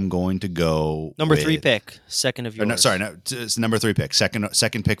 I am going to go Number 3 with- pick, second of or yours. no, sorry, no, it's number 3 pick. Second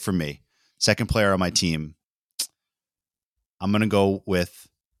pick for me. Second player on my team. I'm going to go with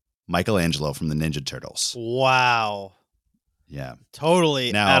Michelangelo from the Ninja Turtles. Wow, Yeah.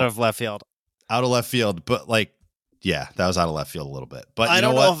 totally Now- out of left field. Out of left field, but like, yeah, that was out of left field a little bit. But I you know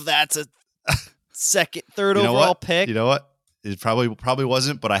don't what? know if that's a third You know overall what? pick. You know what? It probably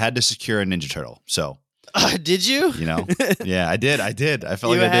wasn't, but I had to secure a Ninja Turtle. So, Did you? yeah, I did. I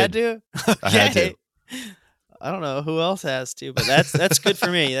felt You like I had did. to. I had to. Okay. I don't know who else has to, but that's good for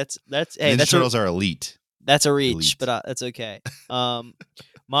me. That's hey, Ninja that's Turtles are elite. that's a reach, elite. but that's okay.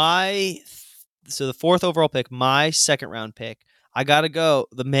 So the 4th overall pick, my second round pick, I gotta go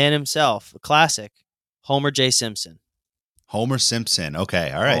the man himself, the classic, Homer J. Simpson. Homer Simpson.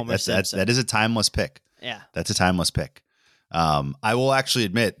 Okay, all right. Homer Simpson. That is a timeless pick. Yeah, That's a timeless pick. I will actually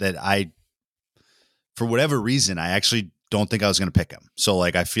admit that for whatever reason, I actually don't think I was going to pick him. So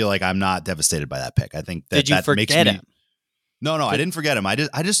like, I feel like I'm not devastated by that pick. I think that did you that forget makes me, him? No, I didn't forget him. I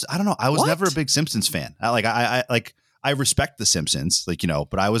don't know. I was What? never a big Simpsons fan. I respect the Simpsons,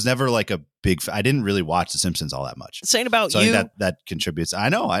 but I was never like a big. I didn't really watch the Simpsons all that much. Saying about So I you. think that contributes. I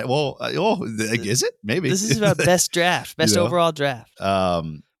know. Is it maybe? This is about best draft, best You know? overall draft.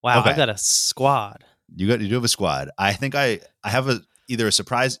 Wow, Okay. I've got a squad. You do have a squad. I think I have either a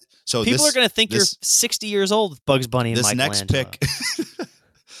surprise. So People are going to think you're this 60 years old with Bugs Bunny and this next Michelangelo. pick.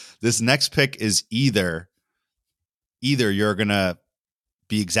 This next pick is either you're gonna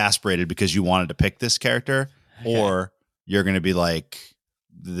be exasperated because you wanted to pick this character, or you're gonna be like,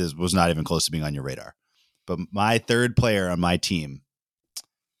 this was not even close to being on your radar. But my third player on my team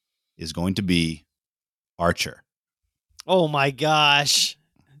is going to be Archer. Oh my gosh.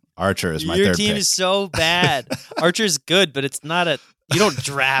 Archer is my Your third team pick. is so bad. Archer's good, but it's not you don't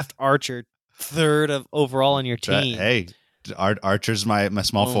draft Archer third of overall on your team. Hey, Archer's my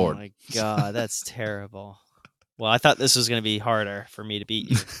small forward. Oh my god, that's terrible. Well, I thought this was going to be harder for me to beat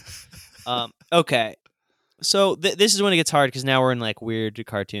you. Okay. So this is when it gets hard because now we're in like weird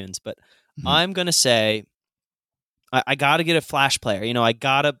cartoons, but I'm going to say I got to get a Flash player. You know, I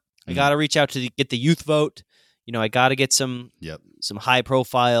got to reach out to get the youth vote. You know, I got to get some high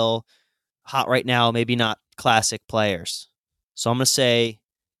profile, hot right now, maybe not classic players. So I'm going to say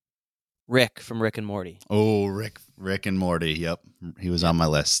Rick from Rick and Morty. Oh, Rick and Morty. Yep. He was on my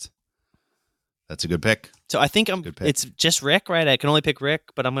list. That's a good pick. So I think Good pick. it's just Rick, right? I can only pick Rick,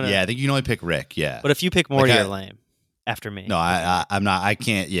 but I'm going to. Yeah, I think you can only pick Rick. Yeah. But if you pick Morty, Like you're lame after me. No, I'm not. I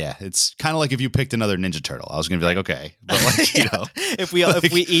can't. Yeah, it's kind of like if you picked another Ninja Turtle. I was gonna be like, okay, but like you know, if we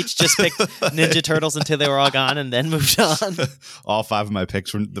each just picked Ninja Turtles until they were all gone and then moved on. all 5 of my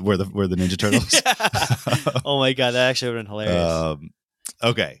picks were the Ninja Turtles. Oh my god, that actually would have been hilarious.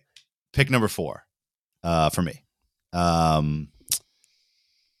 Okay, pick number 4 for me. All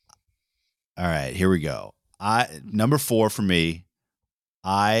right, here we go. Number 4 for me.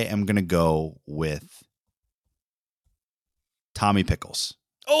 I am gonna go with Tommy Pickles.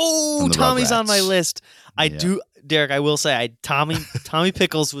 Oh, from the Tommy's on my Rugrats. list. Yeah. Derek. I will say, Tommy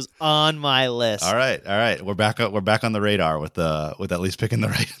Pickles was on my list. All right. We're back on the radar with at least picking the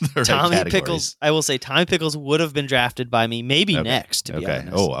right Tommy categories. Pickles. I will say, Tommy Pickles would have been drafted by me, maybe next. To be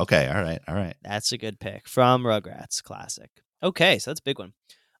honest. Oh, okay. All right. That's a good pick from Rugrats classic. Okay, so that's a big one.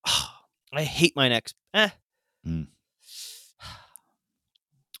 Oh, I hate my next.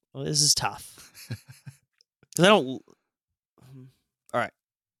 Well, this is tough because I don't. All right,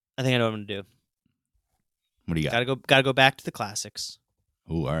 I think I know what I'm gonna do. What do you got? Gotta go back to the classics.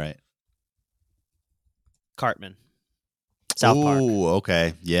 Ooh, all right. Cartman, South Park. Ooh,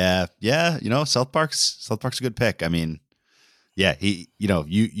 okay. Yeah. You know, South Park's a good pick. I mean, yeah,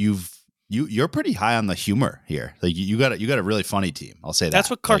 you're pretty high on the humor here. Like you got a really funny team. I'll say that. That's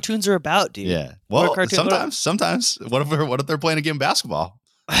what cartoons are about, dude. Yeah. Well, sometimes. What if they're playing a game of basketball?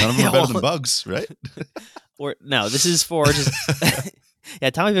 None of them are better than Bugs, right? Or no, this is for just. Yeah,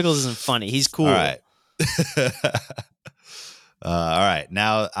 Tommy Pickles isn't funny. He's cool. All right. All right.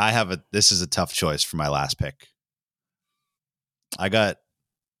 Now this is a tough choice for my last pick. I got.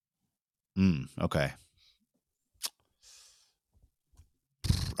 Okay.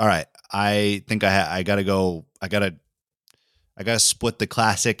 All right. I think I gotta go. I gotta split the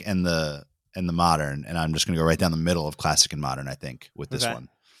classic and the modern, and I'm just gonna go right down the middle of classic and modern. I think with this one,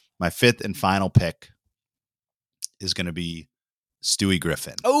 my 5th and final pick is gonna be Stewie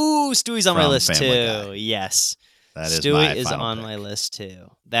Griffin. Oh, Stewie's on my From list Family too. Guy. Yes, That is Stewie my is final on pick. my list too.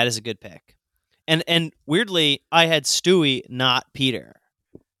 That is a good pick. And weirdly, I had Stewie, not Peter.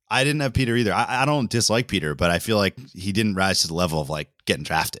 I didn't have Peter either. I don't dislike Peter, but I feel like he didn't rise to the level of like getting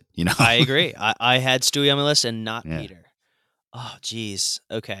drafted. You know, I agree. I had Stewie on my list and not Yeah. Peter. Oh, geez.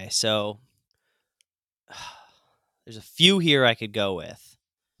 Okay, so there's a few here I could go with.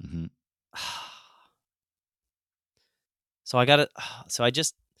 Mhm. So I gotta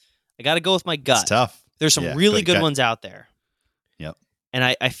go with my gut. It's tough. There's some Yeah, really good gut. ones out there. Yep. And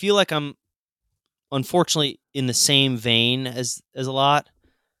I feel like I'm unfortunately in the same vein as a lot,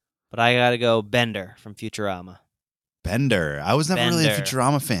 but I gotta go Bender from Futurama. Bender. I was never really a Bender.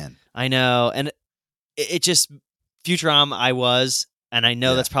 Futurama fan. I know, and it just Futurama I was, and I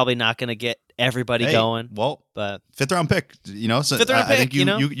know Yeah. that's probably not gonna get everybody Hey, going. Well, But 5th round pick. You know, so 5th round I think pick, you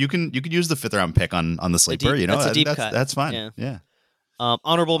know? you can use the 5th round pick on the sleeper. deep- You know, that's a I think deep cut. That's fine. Yeah. Yeah.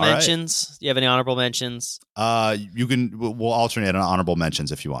 Honorable right. mentions. Do you have any honorable mentions? You can. We'll alternate on honorable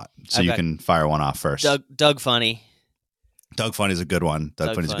mentions if you want, so you Okay. can fire one off first. Doug Funny. Doug Funny's a good one.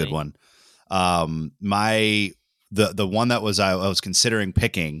 Doug Funny's a good Funny. one. The one that I was considering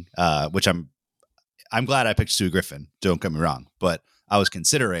picking, which I'm glad I picked Stewie Griffin. Don't get me wrong, but I was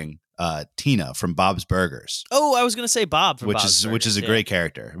considering Tina from Bob's Burgers, Oh, I was gonna say Bob from which Bob's is Burgers, a yeah. great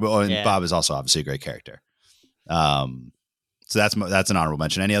character. Well, and Yeah. Bob is also obviously a great character. So that's an honorable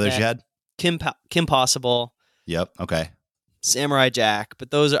mention. Any others Yeah. you had? Kim Possible, Yep. Okay. Samurai Jack,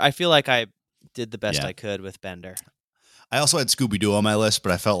 but those are. I feel like I did the best Yeah. I could with Bender. I also had Scooby-Doo on my list,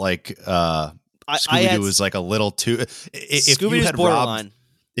 but I felt like I had Scooby-Doo was like a little too. If you Scooby-Doo's had borderline. robbed,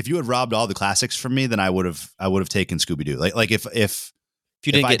 if you had robbed all the classics from me, then I would have taken Scooby-Doo. Like if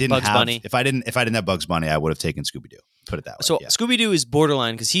you didn't I get Bugs have, Bunny. if I didn't have Bugs Bunny, I would have taken Scooby-Doo. Put it that way. So yeah. Scooby-Doo is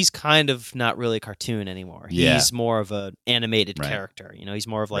borderline because he's kind of not really a cartoon anymore. Yeah. He's more of an animated Right. character. You know, he's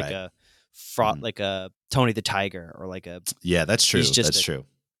more of like Right. like a Tony the Tiger or like a. Yeah, that's true. He's just That's true.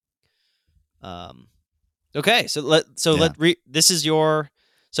 Okay, this is your.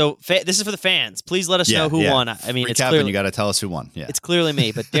 So this is for the fans. Please let us know who won. I mean, it's Recap, clearly and you got to tell us who won. Yeah, it's clearly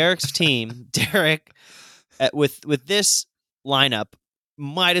me, but Derek's team, Derek, with this lineup,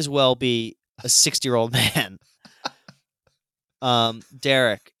 might as well be a 60-year-old man.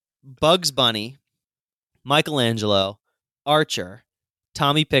 Derek, Bugs Bunny, Michelangelo, Archer,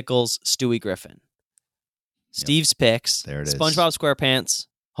 Tommy Pickles, Stewie Griffin. Steve's picks: There it is. SpongeBob SquarePants,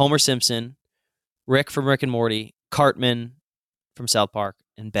 Homer Simpson, Rick from Rick and Morty, Cartman from South Park,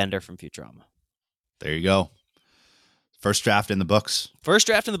 and Bender from Futurama. There you go. First draft in the books. First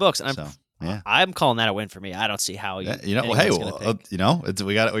draft in the books, and So yeah, I'm calling that a win for me. I don't see how you. you know. Hey,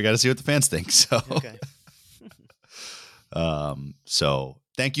 we got to see what the fans think. So. Okay. So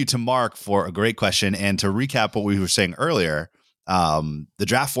thank you to Mark for a great question. And to recap what we were saying earlier, the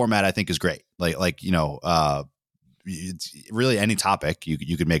draft format I think is great. It's really any topic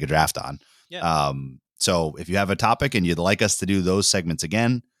you could make a draft on. Yeah. So if you have a topic and you'd like us to do those segments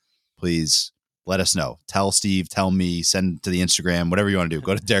again, please let us know. Tell Steve, tell me, send to the Instagram, whatever you want to do.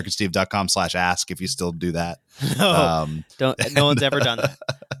 Go to derekandsteve.com/ask if you still do that. No, no one's ever done that.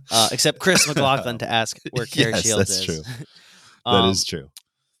 Except Chris McLaughlin to ask where Carrie Yes, Shields that's is. true. That is true.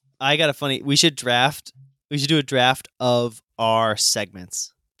 I got a funny. We should do a draft of our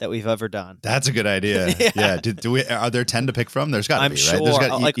segments that we've ever done. That's a good idea. Yeah. Do we? Are there 10 to pick from? There's got to I'm be, sure, right? There's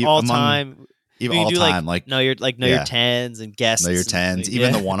got all time. Even We all can do time, know your Yeah. tens and guests. Know your tens,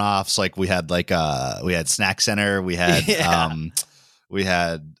 even the one-offs. Like we had we had Snack Center, we had the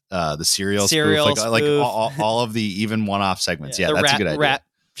cereal Cereal spoof, like spoof. all of the even one-off segments. Yeah, the that's a good idea. rap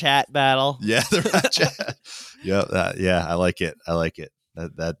chat battle. Yeah, the rap chat. Yeah, I like it.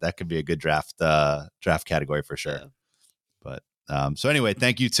 That could be a good draft category for sure. Yeah. But so anyway,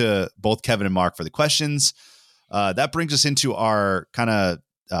 thank you to both Kevin and Mark for the questions. That brings us into our kind of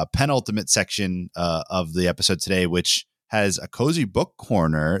penultimate section of the episode today, which has a cozy book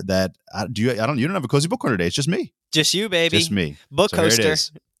corner. That you don't have a cozy book corner today. It's just me, Just you, baby. just me. Book So here it coaster.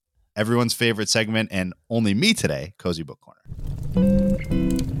 is. Everyone's favorite segment, and only me today. Cozy book corner.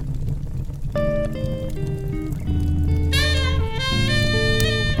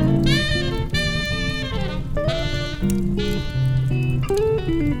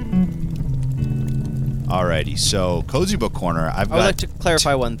 Alrighty, so cozy book corner. I would like to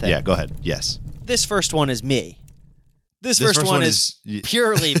clarify one thing. Yeah, go ahead. Yes, This first one is me. This first one is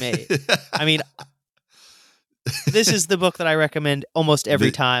purely me. I mean, this is the book that I recommend almost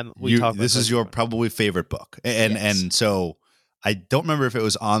every time we talk about this is cozy your book. probably favorite book, and Yes. and so I don't remember if it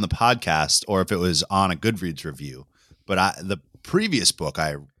was on the podcast or if it was on a Goodreads review, but the previous book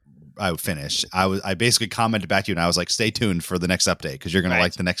I finished, I basically commented back to you and I was like, stay tuned for the next update because you're gonna Right.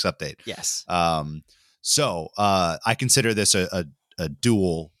 like the next update. Yes. So I consider this a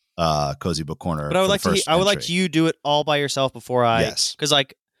dual cozy book corner. But I would for like the to first I would like entry. you do it all by yourself before I Yes. because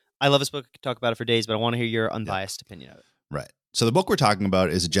I love this book, I could talk about it for days, but I want to hear your unbiased opinion of it. Right. So the book we're talking about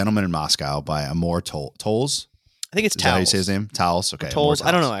is A Gentleman in Moscow by Amor Towles. I think it's Is that how you Towles. say his name? Towles. Okay. Amor Tolls.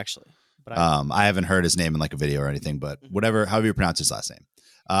 I don't Towles. know actually. But I haven't heard his name in like a video or anything, but however you pronounce his last name.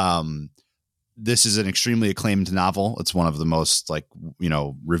 This is an extremely acclaimed novel. It's one of the most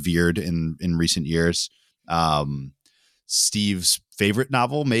revered in recent years. Steve's favorite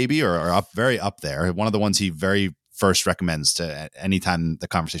novel, maybe, or very up there. One of the ones he very first recommends to anytime the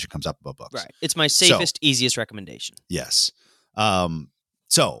conversation comes up about books. right. It's my safest, easiest recommendation. Yes.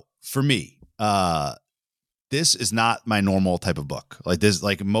 So for me, this is not my normal type of book. Like this,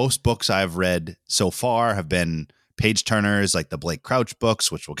 like most books I've read so far have been page turners, like the Blake Crouch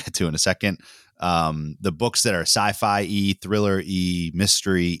books, which we'll get to in a second. The books that are sci-fi-y, thriller-y,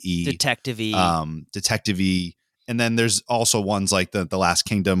 mystery-y, Detective-y. detective-y. And then there's also ones like the Last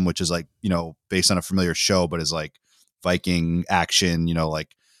Kingdom, which is like, based on a familiar show, but is like Viking action,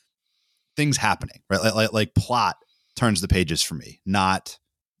 like things happening, right? Like plot turns the pages for me, not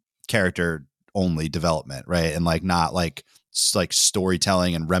character only development, right? And like not like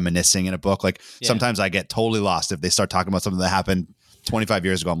storytelling and reminiscing in a book. Like sometimes I get totally lost if they start talking about something that happened 25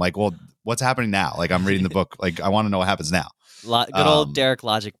 years ago. I'm like, well, what's happening now? Like I'm reading the book. Like I want to know what happens now. Good old Derek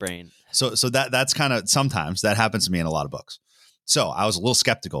Logic Brain. So that's kind of, sometimes that happens to me in a lot of books. So I was a little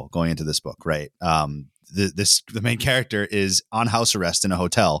skeptical going into this book, right? the main character is on house arrest in a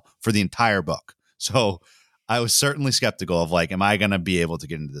hotel for the entire book. So I was certainly skeptical of like, am I going to be able to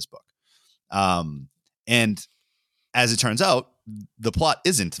get into this book? And as it turns out, the plot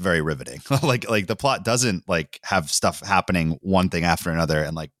isn't very riveting. like the plot doesn't like have stuff happening one thing after another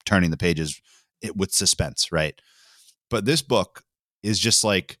and like turning the pages with suspense, right? But this book is just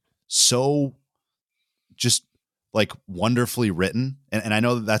like so just like wonderfully written. And I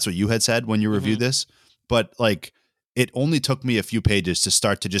know that that's what you had said when you reviewed this, but like it only took me a few pages to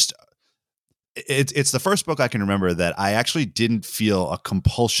start to just, it's the first book I can remember that I actually didn't feel a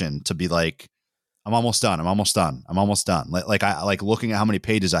compulsion to be like, I'm almost done. I'm almost done. I'm almost done. Like I like looking at how many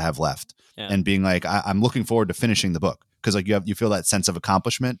pages I have left and being like, I'm looking forward to finishing the book. Cause like you feel that sense of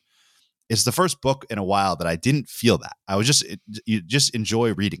accomplishment. It's the first book in a while that I didn't feel that. I was just, you just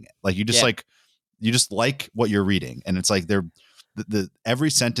enjoy reading it. Like you just you just like what you're reading. And it's like every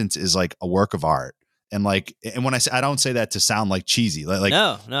sentence is like a work of art. And like, and when I don't say that to sound like cheesy, like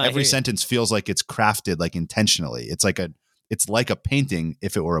no, every sentence feels like it's crafted like intentionally. It's like a painting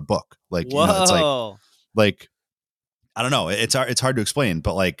if it were a book. Like, whoa. You know, it's like, I don't know. It's hard to explain,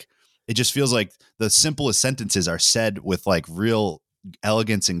 but like, it just feels like the simplest sentences are said with like real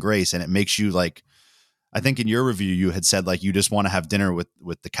elegance and grace. And it makes you like, I think in your review, you had said like, you just want to have dinner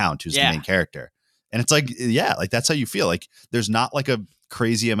with the Count, who's the main character. And it's like, yeah, like that's how you feel. Like there's not like a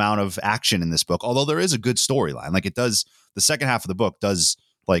crazy amount of action in this book, although there is a good storyline. Like it does, the second half of the book does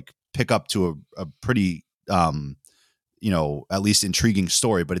like pick up to a pretty, you know, at least intriguing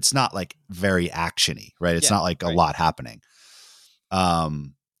story, but it's not like very actiony, right? It's not like a lot happening. I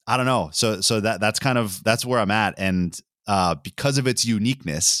don't know. So that's where I'm at. And because of its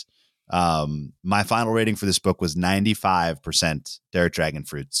uniqueness, my final rating for this book was 95% Derek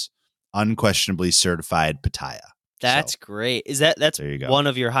Dragonfruits, unquestionably certified Pitaya. That's great. That's one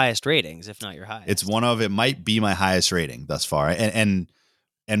of your highest ratings, if not your highest? It might be my highest rating thus far. And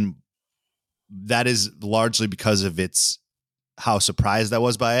that is largely because of how surprised I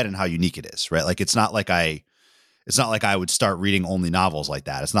was by it and how unique it is, right? Like, it's not like I would start reading only novels like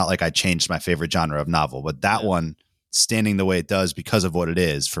that. It's not like I changed my favorite genre of novel, but that one standing the way it does because of what it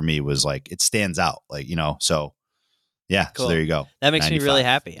is for me was like, it stands out, like, you know, so yeah. Cool. So there you go. That makes 95. Me really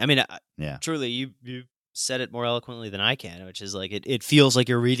happy. I mean, truly you said it more eloquently than I can, which is like, it feels like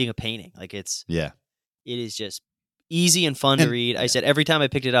you're reading a painting. Like it is just easy and fun to read. I said every time I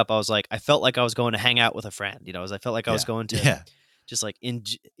picked it up, I was like, I felt like I was going to hang out with a friend, you know, I felt like I was going to just like,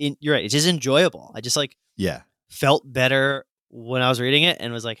 you're right. It's just enjoyable. I just like, felt better when I was reading it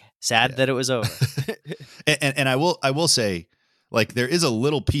and was like sad that it was over. and I will say, like, there is a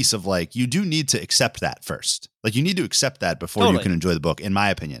little piece of like, you do need to accept that first. Like you need to accept that before you can enjoy the book, in my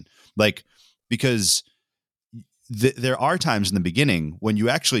opinion, like, because there are times in the beginning when you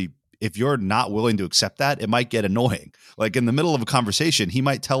actually, if you're not willing to accept that, it might get annoying. Like in the middle of a conversation, he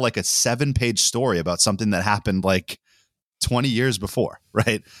might tell like a 7-page story about something that happened like 20 years before.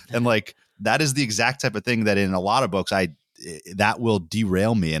 Right. And like, that is the exact type of thing that in a lot of books, that will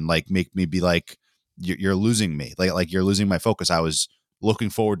derail me and like make me be like, you're losing me. Like you're losing my focus. I was looking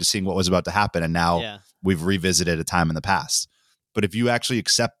forward to seeing what was about to happen. And now we've revisited a time in the past. But if you actually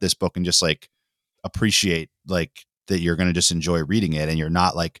accept this book and just like appreciate like that you're going to just enjoy reading it and you're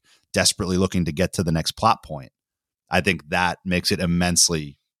not like desperately looking to get to the next plot point, I think that makes it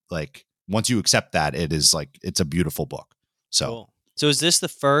immensely like, once you accept that, it is like, it's a beautiful book. So, cool. So is this the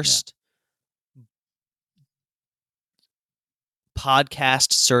first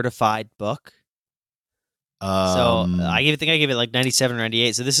podcast certified book? So I think I gave it like 97 or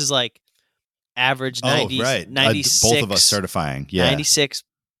 98. So this is like average 90, 96. Both of us certifying. Yeah. 96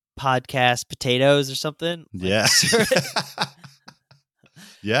 podcast potatoes or something. Yeah.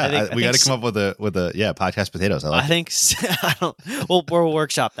 Yeah. We got to come up with a podcast potatoes. I think we'll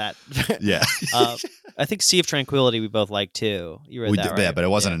workshop that. Yeah. I think Sea of Tranquility we both like too. You read that, right? Yeah, but it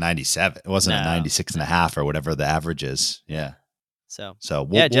wasn't a 97. It wasn't a 96 and a half or whatever the average is. Yeah. So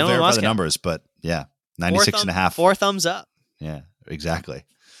we'll verify the numbers, but yeah, 96 and a half. 4 thumbs up. Yeah, exactly.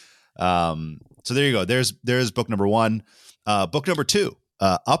 So there you go. There's book number 1. Book number 2,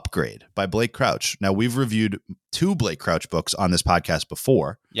 Upgrade by Blake Crouch. Now we've reviewed 2 Blake Crouch books on this podcast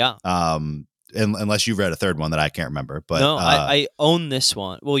before. Yeah. Unless you've read a third one that I can't remember, but no, I own this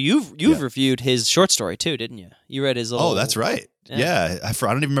one. Well, you've reviewed his short story too, didn't you? You read his little. Oh, that's right. Yeah. I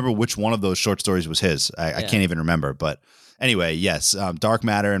don't even remember which one of those short stories was his. I can't even remember. But anyway, yes, Dark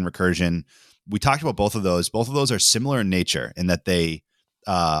Matter and Recursion. We talked about both of those. Both of those are similar in nature in that they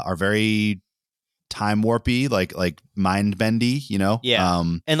are very time warpy, like mind bendy, you know? Yeah.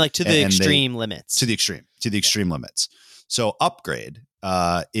 And like to the extreme limits. To the extreme limits. So Upgrade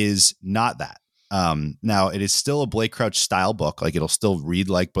is not that. Now it is still a Blake Crouch style book. Like it'll still read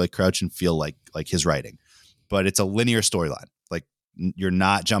like Blake Crouch and feel like his writing, but it's a linear storyline. Like you're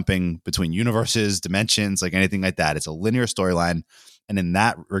not jumping between universes, dimensions, like anything like that. It's a linear storyline. And in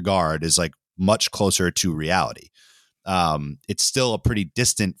that regard is like much closer to reality. It's still a pretty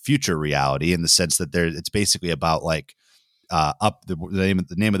distant future reality in the sense that it's basically about like, the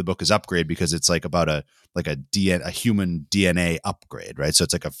name of the book is Upgrade because it's like about a human DNA upgrade, right? So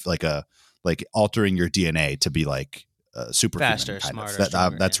it's like altering your DNA to be like super faster, smarter.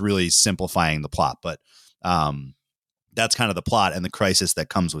 That's really simplifying the plot, but that's kind of the plot and the crisis that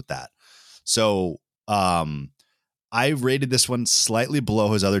comes with that. So I rated this one slightly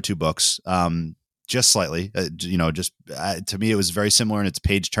below his other two books, just slightly. To me, it was very similar in its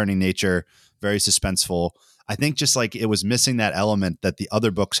page turning nature, very suspenseful. I think just like it was missing that element that the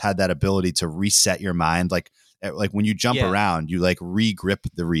other books had that ability to reset your mind. Like when you jump around, you like re-grip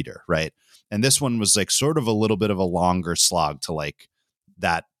the reader. Right. And this one was like sort of a little bit of a longer slog to like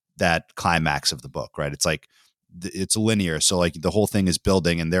that climax of the book. Right. It's like, it's linear. So like the whole thing is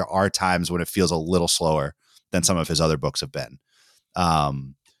building and there are times when it feels a little slower than some of his other books have been.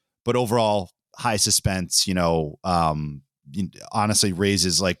 But overall high suspense, honestly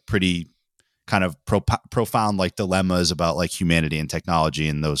raises like pretty kind of profound like dilemmas about like humanity and technology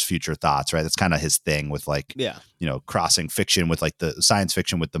and those future thoughts, right? That's kind of his thing with like, crossing fiction with like the science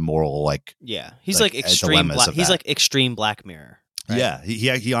fiction with the moral, like, he's like extreme. He's like extreme Black Mirror. Right?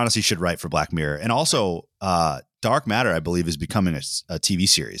 Yeah. He honestly should write for Black Mirror. And also Dark Matter, I believe, is becoming a TV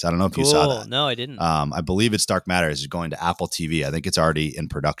series. I don't know if you saw that. No, I didn't. I believe it's Dark Matter is going to Apple TV. I think it's already in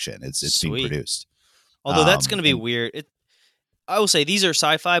production. It's being produced. Although that's going to be weird. I will say these are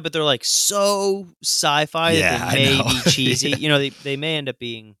sci-fi, but they're like so sci-fi that they may be cheesy. They may end up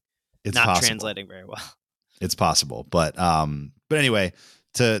being translating very well. It's possible, but anyway,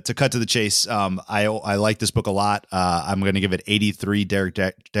 to cut to the chase, I like this book a lot. I'm going to give it 83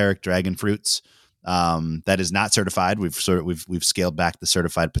 Derek Dragon Fruits. That is not certified. We've scaled back the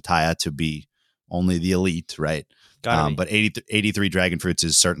certified Pitaya to be only the elite, right? But 83 Dragon Fruits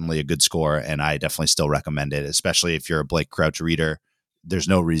is certainly a good score, and I definitely still recommend it, especially if you're a Blake Crouch reader. There's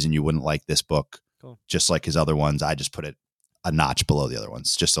no reason you wouldn't like this book, just like his other ones. I just put it a notch below the other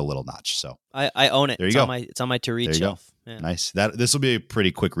ones, just a little notch. So I own it. There you go. It's on my to read shelf. Yeah. Nice. This will be a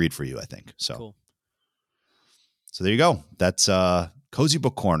pretty quick read for you, I think. So cool. So there you go. That's Cozy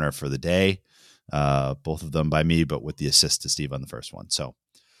Book Corner for the day. Both of them by me, but with the assist to Steve on the first one. So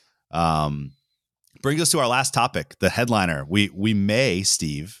brings us to our last topic, the headliner. We may,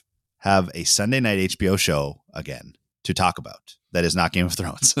 Steve, have a Sunday night HBO show again to talk about. That is not Game of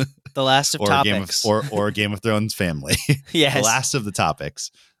Thrones. The last of topics. or Game of Thrones family. Yes. The last of the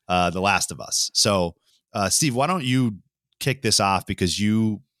topics. The Last of Us. So, Steve, why don't you kick this off, because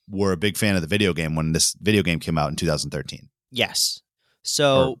you were a big fan of the video game when this video game came out in 2013. Yes.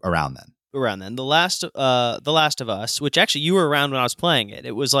 So or around then. The Last of Us, which actually you were around when I was playing it.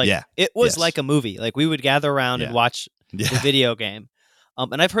 It was like like a movie. Like we would gather around and watch the video game.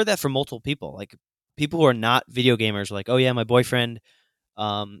 And I've heard that from multiple people. Like people who are not video gamers were like, "Oh yeah, my boyfriend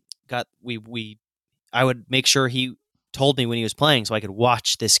I would make sure he told me when he was playing so I could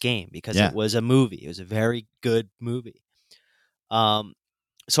watch this game because it was a movie. It was a very good movie."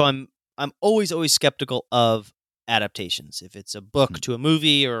 So I'm always skeptical of adaptations. If it's a book to a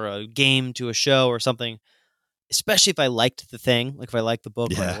movie or a game to a show or something, especially if I liked the thing, like if I liked the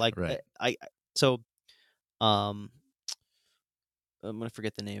book, or I liked it. I'm gonna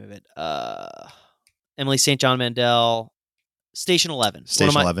forget the name of it. Emily St. John Mandel, Station 11.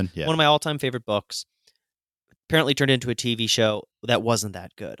 One of my all-time favorite books. Apparently turned into a TV show that wasn't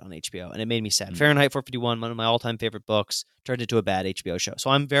that good on HBO, and it made me sad. Fahrenheit 451, one of my all-time favorite books, turned into a bad HBO show. So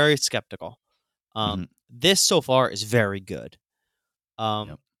I'm very skeptical. This so far is very good.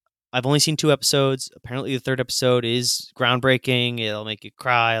 I've only seen 2 episodes. Apparently the 3rd episode is groundbreaking. It'll make you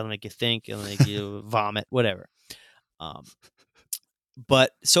cry. It'll make you think. It'll make you vomit, whatever.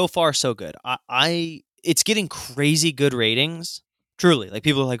 But so far so good. It's getting crazy good ratings. Truly. Like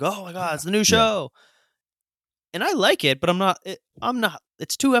people are like, "Oh my God, it's the new show." And I like it, but I'm not.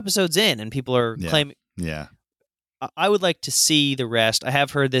 It's 2 episodes in, and people are claiming. Yeah. I would like to see the rest. I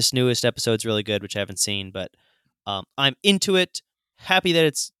have heard this newest episode's really good, which I haven't seen, but I'm into it. Happy that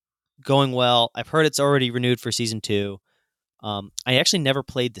it's going well. I've heard it's already renewed for season 2. I actually never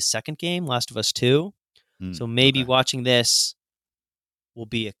played the second game, Last of Us 2. So maybe watching this will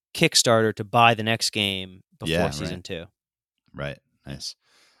be a Kickstarter to buy the next game before season 2. Right. Nice.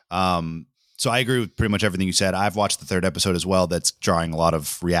 So I agree with pretty much everything you said. I've watched the 3rd episode as well. That's drawing a lot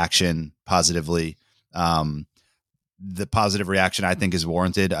of reaction positively. the positive reaction I think is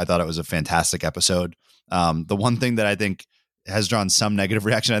warranted. I thought it was a fantastic episode. The one thing that I think has drawn some negative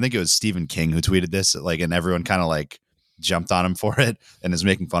reaction, I think it was Stephen King who tweeted this, like, and everyone kind of like jumped on him for it and is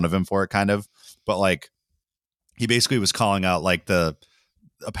making fun of him for it kind of. But like, he basically was calling out like the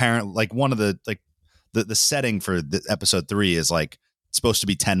apparent, like one of the, like the setting for the episode 3 is like supposed to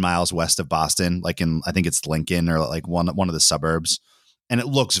be 10 miles west of Boston, like in, I think it's Lincoln or like one of the suburbs. And it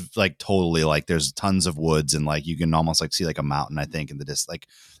looks like totally like there's tons of woods and like you can almost like see like a mountain, I think, in the distance. Like,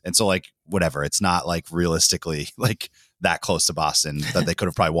 and so like whatever, it's not like realistically like that close to Boston that they could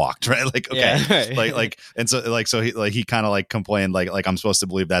have probably walked, right? Like, okay, Yeah, right. like, and so like, so he kind of like complained like I'm supposed to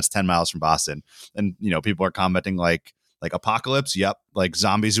believe that's 10 miles from Boston, and you know people are commenting like apocalypse, yep, like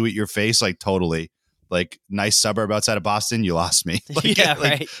zombies who eat your face, like totally. Like nice suburb outside of Boston, you lost me. Like, Yeah, like,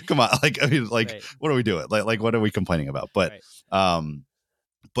 right. Come on, like I mean, like Right. what are we doing? Like what are we complaining about? But Right.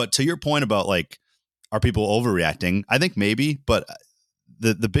 but to your point about like, are people overreacting? I think maybe, but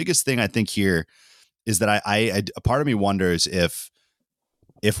the biggest thing I think here is that I a part of me wonders if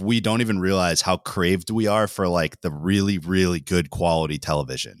we don't even realize how craved we are for like the really, really good quality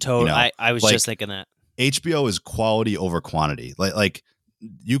television. Totally. You know? I was Like, just thinking that. HBO is quality over quantity. Like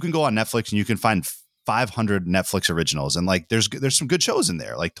you can go on Netflix and you can find 500 Netflix originals, and like there's some good shows in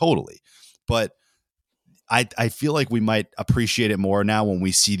there, like totally. But I feel like we might appreciate it more now when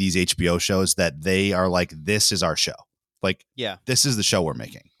we see these HBO shows that they are like, this is our show. Like, Yeah. this is the show we're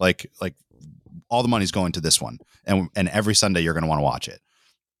making. Like all the money's going to this one, and every Sunday you're going to want to watch it.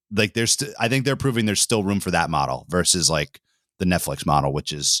 Like I think they're proving there's still room for that model versus like the Netflix model,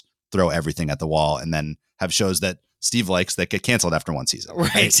 which is throw everything at the wall and then have shows that Steve likes that get canceled after one season.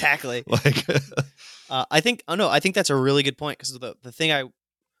 Right. Exactly. Like, I think that's a really good point, because the thing I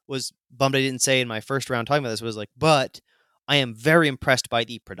was bummed I didn't say in my first round talking about this was like, but I am very impressed by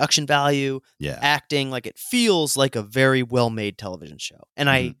the production value, yeah, acting. Like, it feels like a very well made television show, and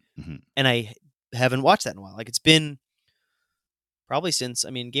I haven't watched that in a while. Like, it's been probably since,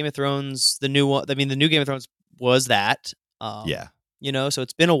 I mean, Game of Thrones, the new one. I mean, the new Game of Thrones was that. Yeah. You know, so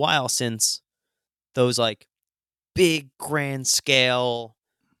it's been a while since those like big grand scale,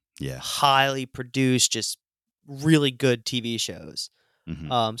 Yeah. highly produced, just really good TV shows.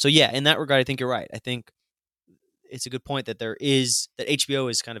 So yeah, in that regard, I think you're right. I think it's a good point that that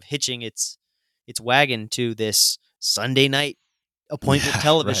HBO is kind of hitching its wagon to this Sunday night appointment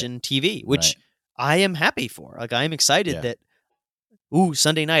television TV, which I am happy for. Like, I am excited that,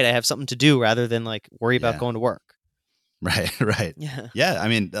 Sunday night I have something to do rather than like worry about going to work. Right. Yeah. Yeah. I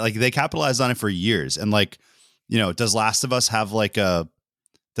mean, like they capitalized on it for years. And like, you know, does Last of Us have like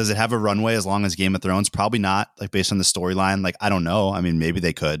does it have a runway as long as Game of Thrones? Probably not, like based on the storyline. Like, I don't know. I mean, maybe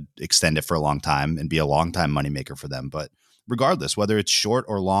they could extend it for a long time and be a long time moneymaker for them. But regardless, whether it's short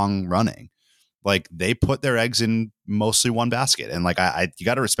or long running, like they put their eggs in mostly one basket. And like, you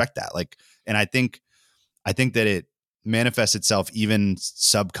got to respect that. Like, and I think that it manifests itself even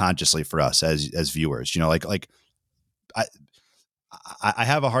subconsciously for us as viewers, you know, like I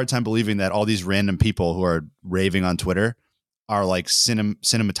have a hard time believing that all these random people who are raving on Twitter are like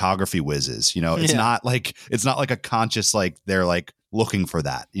cinematography whizzes. You know, it's not like a conscious, like they're like looking for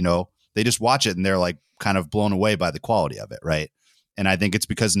that, you know, they just watch it and they're like kind of blown away by the quality of it. Right. And I think it's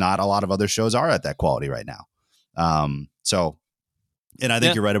because not a lot of other shows are at that quality right now. So, and I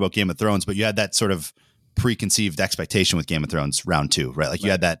think you're right about Game of Thrones, but you had that sort of preconceived expectation with Game of Thrones round 2, right? Like you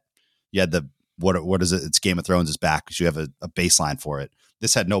had the, what is it? It's Game of Thrones is back because you have a baseline for it.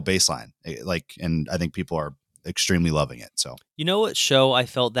 This had no baseline, like, and I think people are extremely loving it. So, you know what show I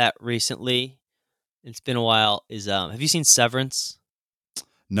felt that recently? It's been a while. Is have you seen Severance?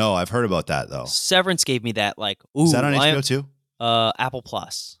 No, I've heard about that though. Severance gave me that like, ooh, is that on HBO too? Apple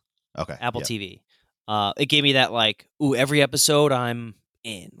Plus. Okay, Apple TV. It gave me that like, ooh, every episode I'm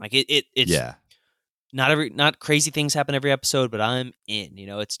in. Like it's not crazy things happen every episode, but I'm in. You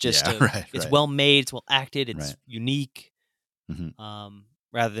know, it's just it's well made, it's well acted, it's unique.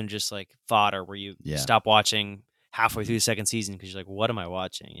 Rather than just like fodder where you stop watching halfway through the second season because you're like, what am I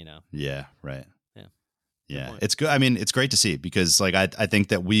watching? You know? Yeah, right. Yeah. It's good. I mean, it's great to see because like I think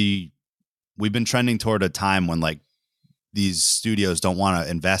that we've been trending toward a time when like these studios don't want to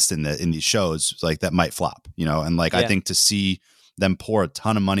invest in these shows like that might flop, you know, and like I think to see them pour a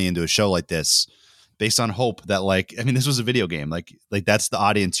ton of money into a show like this based on hope that like, I mean, this was a video game, like that's the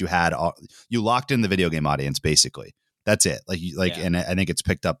audience you had, you locked in the video game audience basically. That's it. And I think it's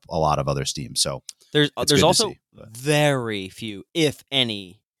picked up a lot of other steam. So there's also very few, if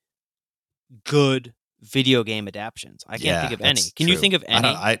any, good video game adaptions. I can't think of any. Can you think of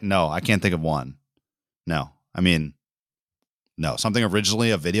any? No, I can't think of one. No, I mean, no, something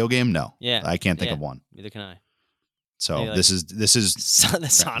originally a video game. No, I can't think of one. Neither can I. So Maybe this is the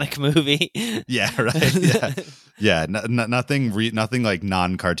Sonic movie. yeah, right. Yeah. Nothing like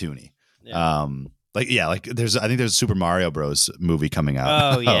non-cartoony. Yeah. Like I think there's a Super Mario Bros. Movie coming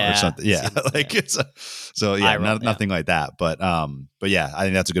out. Oh yeah, or something. Yeah, like it's nothing like that. But yeah, I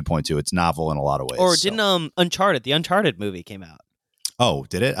think that's a good point too. It's novel in a lot of ways. Or didn't the Uncharted movie came out? Oh,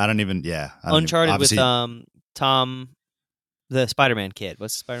 did it? I don't even. Yeah, Uncharted with Tom, the Spider-Man kid.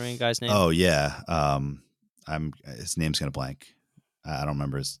 What's the Spider-Man guy's name? Oh yeah, his name's gonna blank. I don't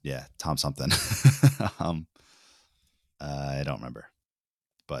remember Tom something. I don't remember,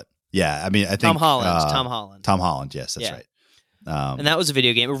 but. Yeah, I mean, I think Tom Holland. Tom Holland, yes, that's right. And that was a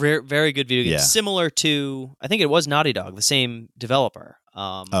video game, a very good video game, similar to, I think it was Naughty Dog, the same developer.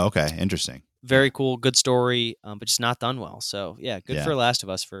 Okay, interesting. Very cool, good story, but just not done well. So yeah, good for Last of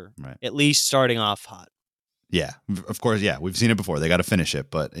Us for at least starting off hot. Yeah, of course. Yeah, we've seen it before. They got to finish it,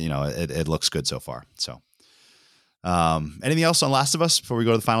 but it looks good so far. So, anything else on Last of Us before we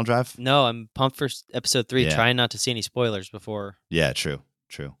go to the final drive? No, I'm pumped for episode 3. Trying not to see any spoilers before. Yeah, true.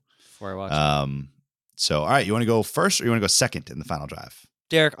 Before I watch it. So, all right, you want to go first or you want to go second in the final drive?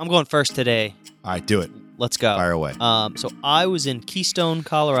 Derek, I'm going first today. All right, do it. Let's go. Fire away. So I was in Keystone,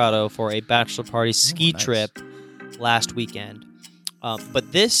 Colorado for a bachelor party ski trip last weekend.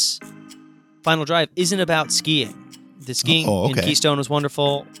 But this final drive isn't about skiing. The skiing in Keystone was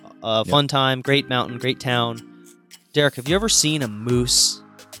wonderful. Fun time, great mountain, great town. Derek, have you ever seen a moose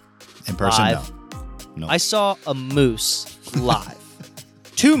in person? Live? No. I saw a moose live.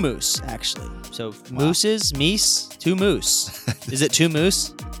 2 moose, actually. So mooses, meese, 2 moose. Is it 2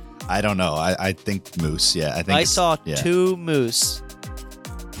 moose? I don't know. I think moose. Yeah, I think I saw 2 moose,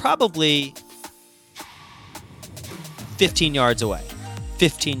 probably 15 yards away.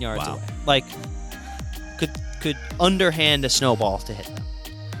 15 yards away. Like could underhand a snowball to hit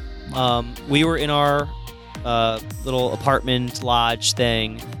them. We were in our little apartment lodge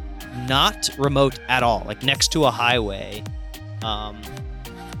thing, not remote at all, like next to a highway.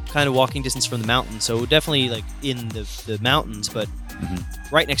 Kind of walking distance from the mountains, so definitely like in the mountains, but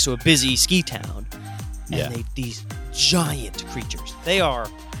right next to a busy ski town. And these giant creatures. They are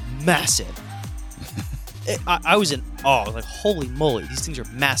massive. I was in awe. Like, holy moly, these things are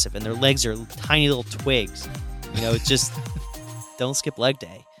massive, and their legs are tiny little twigs. It's just don't skip leg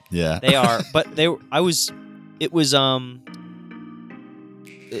day. Yeah, they are. But It was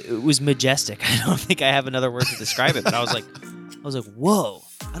majestic. I don't think I have another word to describe it, but I was like, whoa.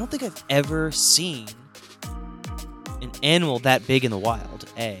 I don't think I've ever seen an animal that big in the wild,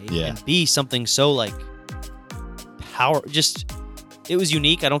 A. Yeah. And B, something so, like, it was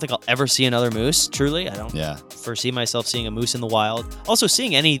unique. I don't think I'll ever see another moose, truly. I don't foresee myself seeing a moose in the wild. Also,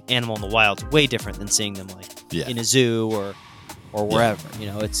 seeing any animal in the wild is way different than seeing them, like, in a zoo or wherever.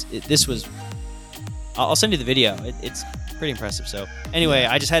 This was... I'll send you the video. It's pretty impressive. So, anyway,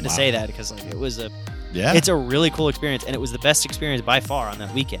 I just had to say that because, like, it was it's a really cool experience, and it was the best experience by far on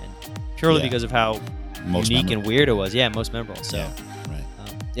that weekend, purely because of how unique and weird it was. Yeah, most memorable. So,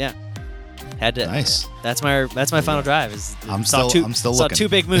 had to. Nice. That's my final drive. I'm still looking. Saw 2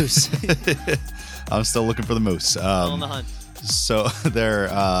 big moose. I'm still looking for the moose. Still on the hunt. So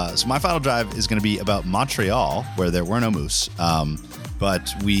so my final drive is going to be about Montreal, where there were no moose.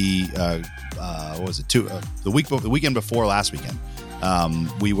 But we what was it? The weekend before last weekend.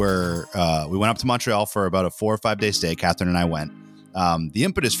 We went up to Montreal for about a 4 or 5 day stay. Catherine and I went. The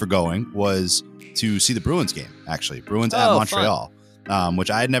impetus for going was to see the Bruins game, actually. Bruins at Montreal,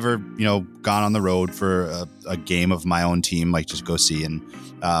 which I had never, gone on the road for a game of my own team, like just go see. And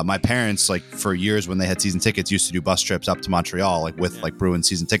my parents, like for years when they had season tickets, used to do bus trips up to Montreal, like with like Bruins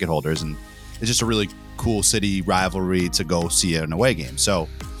season ticket holders. And it's just a really cool city rivalry to go see an away game. So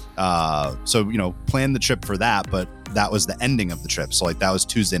planned the trip for that, but that was the ending of the trip. So like that was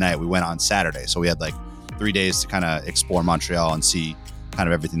Tuesday night. We went on Saturday. So we had like 3 days to kind of explore Montreal and see kind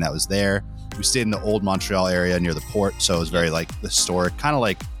of everything that was there. We stayed in the old Montreal area near the port. So it was very like historic, kind of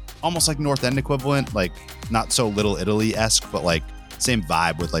like almost like North End equivalent, like not so Little Italy-esque, but like same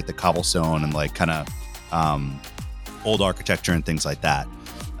vibe with like the cobblestone and like kind of old architecture and things like that.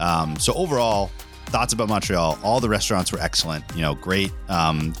 So overall, thoughts about Montreal. All the restaurants were excellent. Great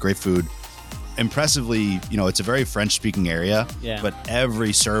food. Impressively, it's a very French-speaking area, but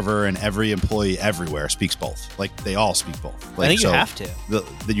every server and every employee everywhere speaks both. Like, they all speak both. Like, I think you have to.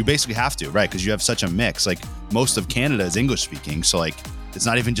 You basically have to, right? Because you have such a mix. Like, most of Canada is English-speaking, so, like, it's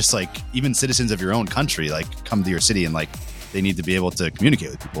not even just, like, even citizens of your own country, like, come to your city and, like, they need to be able to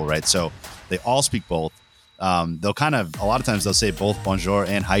communicate with people, right? So they all speak both. they'll kind of, a lot of times they'll say both bonjour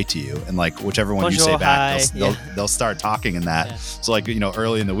and hi to you, and like whichever one Bonjour, you say back, hi. they'll start talking in that. Yeah. So like,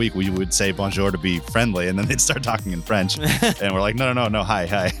 early in the week we would say bonjour to be friendly, and then they'd start talking in French, and we're like, no, hi.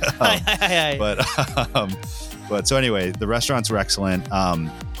 Hi. But so anyway, the restaurants were excellent.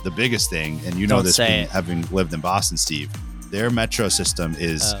 The biggest thing, and Don't this say having lived in Boston, Steve, their metro system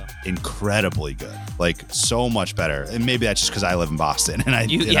is incredibly good, like so much better. And maybe that's just because I live in Boston and I'm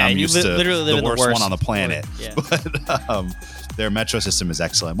used to literally live the in the worst worst one on the planet. Yeah. But their metro system is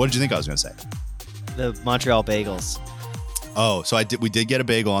excellent. What did you think I was going to say? The Montreal bagels. Oh, so we did get a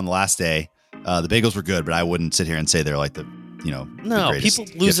bagel on the last day. The bagels were good, but I wouldn't sit here and say they're like the greatest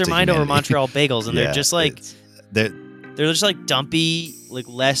people lose their gift to mind over humanity. Montreal bagels, and they're just like they're just like dumpy, like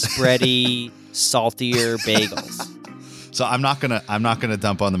less bready, saltier bagels. So I'm not gonna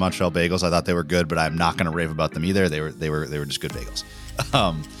dump on the Montreal bagels. I thought they were good, but I'm not gonna rave about them either. They were just good bagels.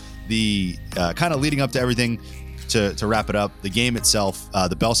 The kind of leading up to everything, to wrap it up, the game itself,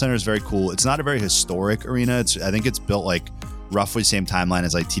 the Bell Center is very cool. It's not a very historic arena. I think it's built like roughly same timeline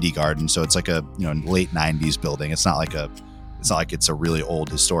as like TD Garden, so it's like a late 90s building. It's not like it's a really old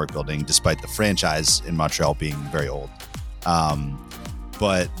historic building, despite the franchise in Montreal being very old.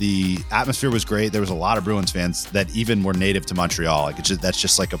 But the atmosphere was great. There was a lot of Bruins fans that even were native to Montreal. Like that's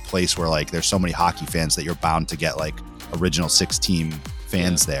just like a place where like there's so many hockey fans that you're bound to get like original 6-team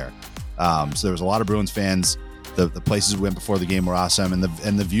fans there. So there was a lot of Bruins fans. The places we went before the game were awesome, and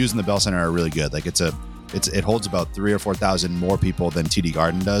the views in the Bell Center are really good. Like it holds about 3,000 or 4,000 more people than TD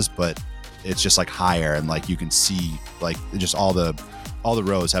Garden does, but it's just like higher, and like you can see like just all the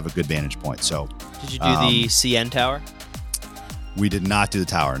rows have a good vantage point. So did you do the CN Tower? We did not do the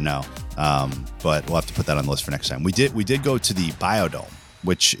tower, no. But we'll have to put that on the list for next time. We did go to the Biodome,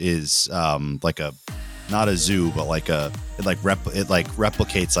 which is like not a zoo, but like it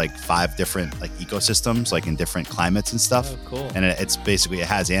replicates like 5 different like ecosystems, like in different climates and stuff. Oh, cool. And it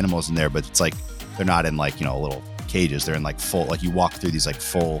has animals in there, but it's like they're not in like little cages. They're in like full, like you walk through these like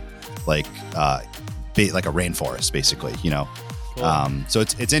full like like a rainforest basically, Cool. So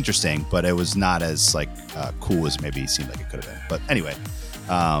it's interesting, but it was not as like cool as maybe it seemed like it could have been. But anyway,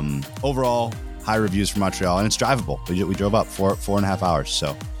 overall high reviews for Montreal, and it's drivable. We drove up 4.5 hours.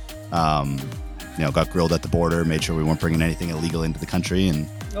 So, got grilled at the border, made sure we weren't bringing anything illegal into the country. And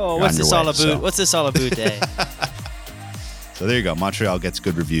what's this all about? What's this all about day? So there you go. Montreal gets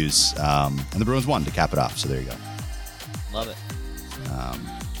good reviews, and the Bruins won to cap it off. So there you go. Love it.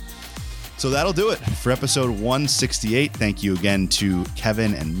 So that'll do it for episode 168. Thank you again to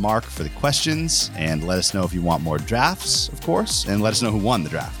Kevin and Mark for the questions, and let us know if you want more drafts, of course, and let us know who won the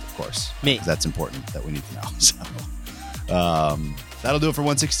draft, of course. Me. 'Cause that's important that we need to know. So that'll do it for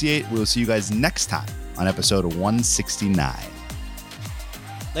 168. We'll see you guys next time on episode 169.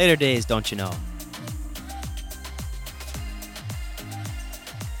 Later days, don't you know?